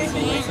Vietnamese.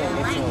 Little.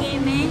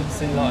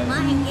 Xin lỗi.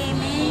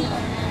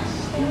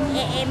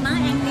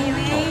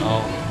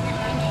 Oh.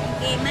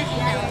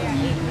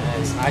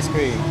 Yes, ice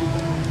cream.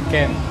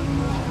 Kem.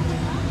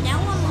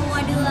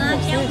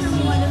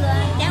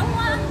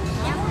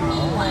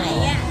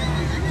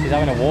 She's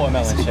having a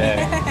watermelon shake.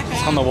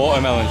 She's on the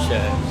watermelon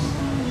shake.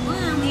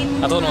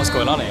 I don't know what's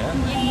going on here.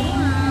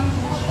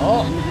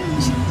 Oh,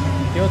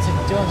 she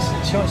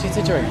wants you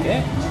to drink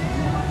it?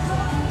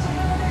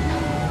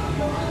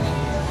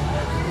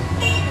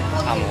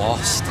 I'm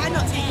lost. I'm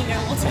not taking no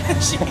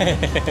watermelon shake.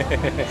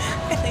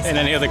 In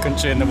any other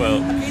country in the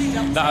world.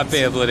 That'd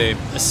be a bloody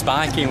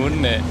spiking,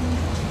 wouldn't it?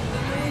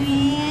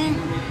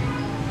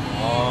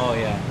 Oh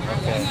yeah,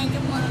 okay.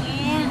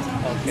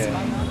 Okay.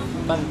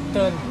 Bánh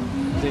tên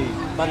gì?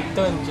 Bánh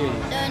tên gì?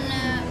 Tên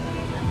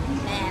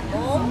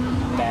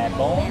Bè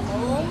bóng.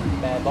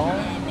 Bè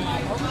bóng.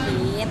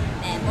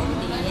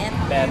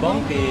 Bè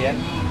bóng tiệp.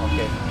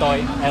 Okay.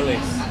 Tôi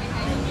Alice.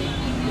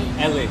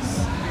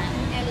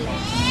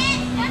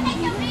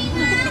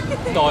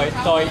 Tôi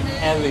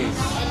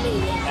Alice.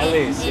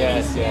 Alice,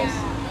 yes.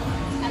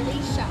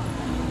 Alicia.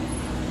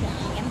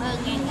 Cảm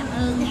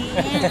ơn nha.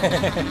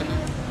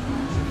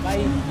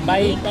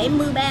 Bay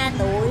 73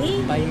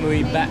 tuổi.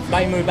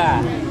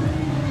 73.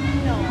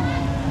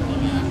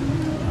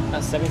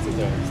 That's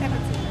 73.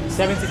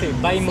 73.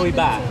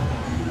 73.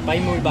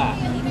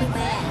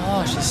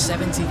 Oh, she's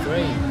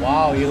 73.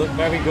 Wow, you look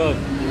very good.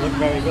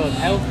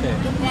 Healthy.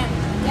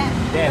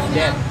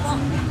 Deaf.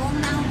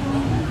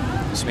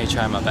 Just me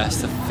trying my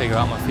best to figure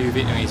out my few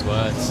Vietnamese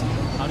words.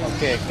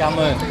 Okay, cảm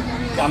ơn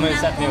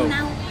rất nhiều.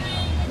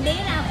 Em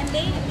biết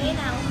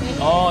đâu.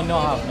 Oh, no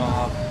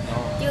have.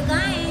 Chưa có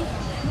em.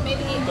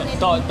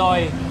 Tôi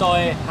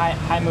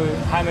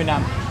 20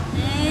 năm.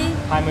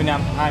 20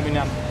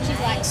 năm. She's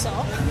like,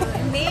 so?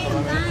 Em biết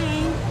không có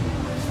em.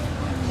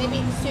 Maybe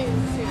soon.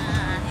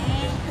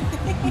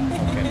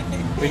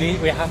 Okay.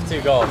 We have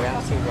to go.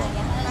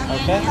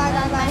 Okay?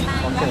 Bye.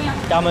 Okay.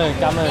 Cảm ơn.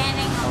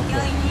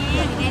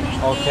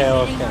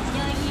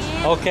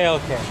 Okay.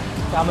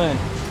 Cảm ơn.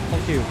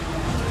 Thank you.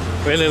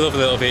 Really love the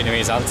little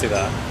Vietnamese auntie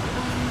there.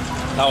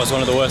 That was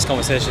one of the worst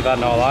conversations we've had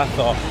in our life,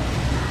 though.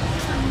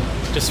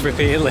 Just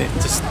repeatedly,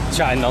 just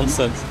chatting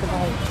nonsense.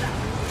 Goodbye.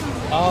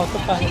 Oh,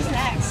 goodbye. She's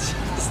next.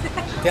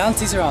 The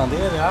aunties around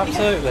here, they're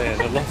absolutely,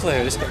 they're lovely.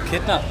 We just got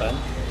kidnapped then.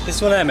 This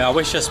is one of them, I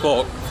wish I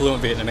spoke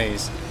fluent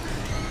Vietnamese.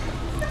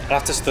 I'd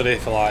have to study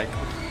for like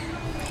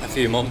a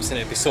few months and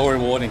it'd be so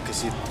rewarding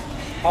because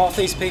half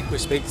these people we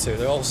speak to,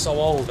 they're all so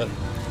old and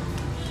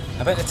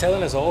I bet they're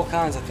telling us all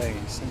kinds of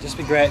things. It'd just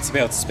be great to be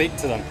able to speak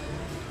to them.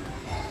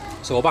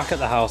 So we're back at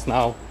the house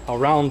now. I'll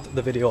round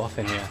the video off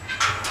in here.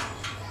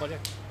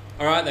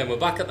 Alright then, we're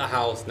back at the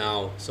house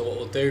now. So what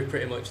we'll do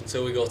pretty much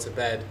until we go to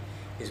bed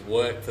is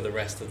work for the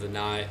rest of the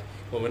night.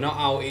 When we're not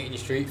out eating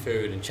street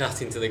food and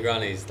chatting to the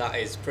grannies, that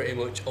is pretty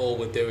much all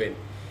we're doing.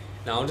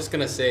 Now I'm just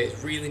going to say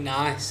it's really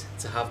nice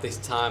to have this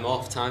time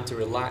off, time to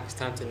relax,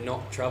 time to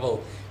not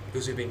travel,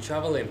 because we've been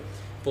travelling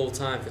full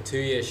time for 2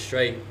 years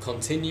straight,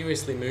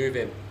 continuously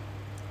moving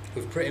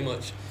with pretty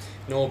much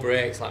no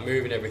breaks, like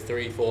moving every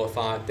 3, 4,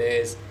 5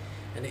 days,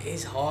 and it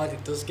is hard.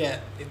 It does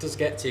get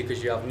to you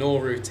because you have no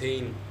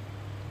routine.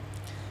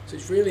 So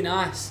it's really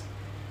nice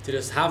to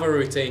just have a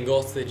routine,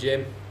 go to the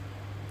gym,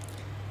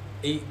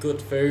 eat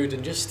good food,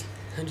 and just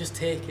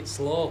take it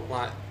slow,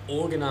 like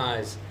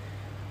organise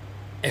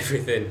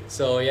everything.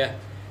 So yeah,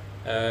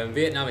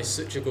 Vietnam is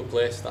such a good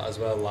place for that as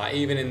well. Like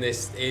even in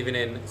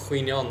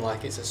Quy Nhon,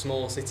 like it's a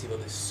small city, but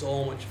there's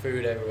so much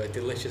food everywhere,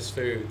 delicious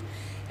food.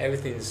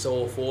 Everything's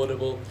so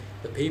affordable.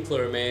 The people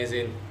are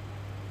amazing.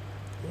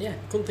 And yeah,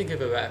 couldn't think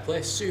of a better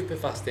place. Super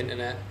fast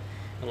internet,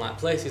 and like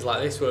places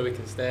like this where we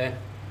can stay.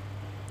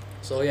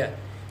 So yeah,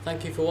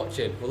 thank you for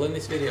watching. We'll end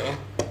this video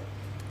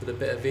with a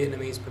bit of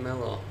Vietnamese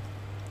pomelo,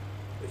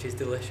 which is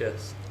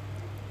delicious.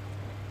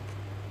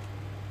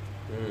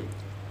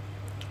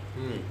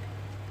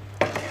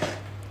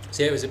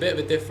 So yeah, it was a bit of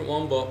a different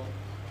one, but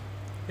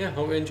yeah,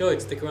 hope you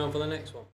enjoyed. Stick around for the next one.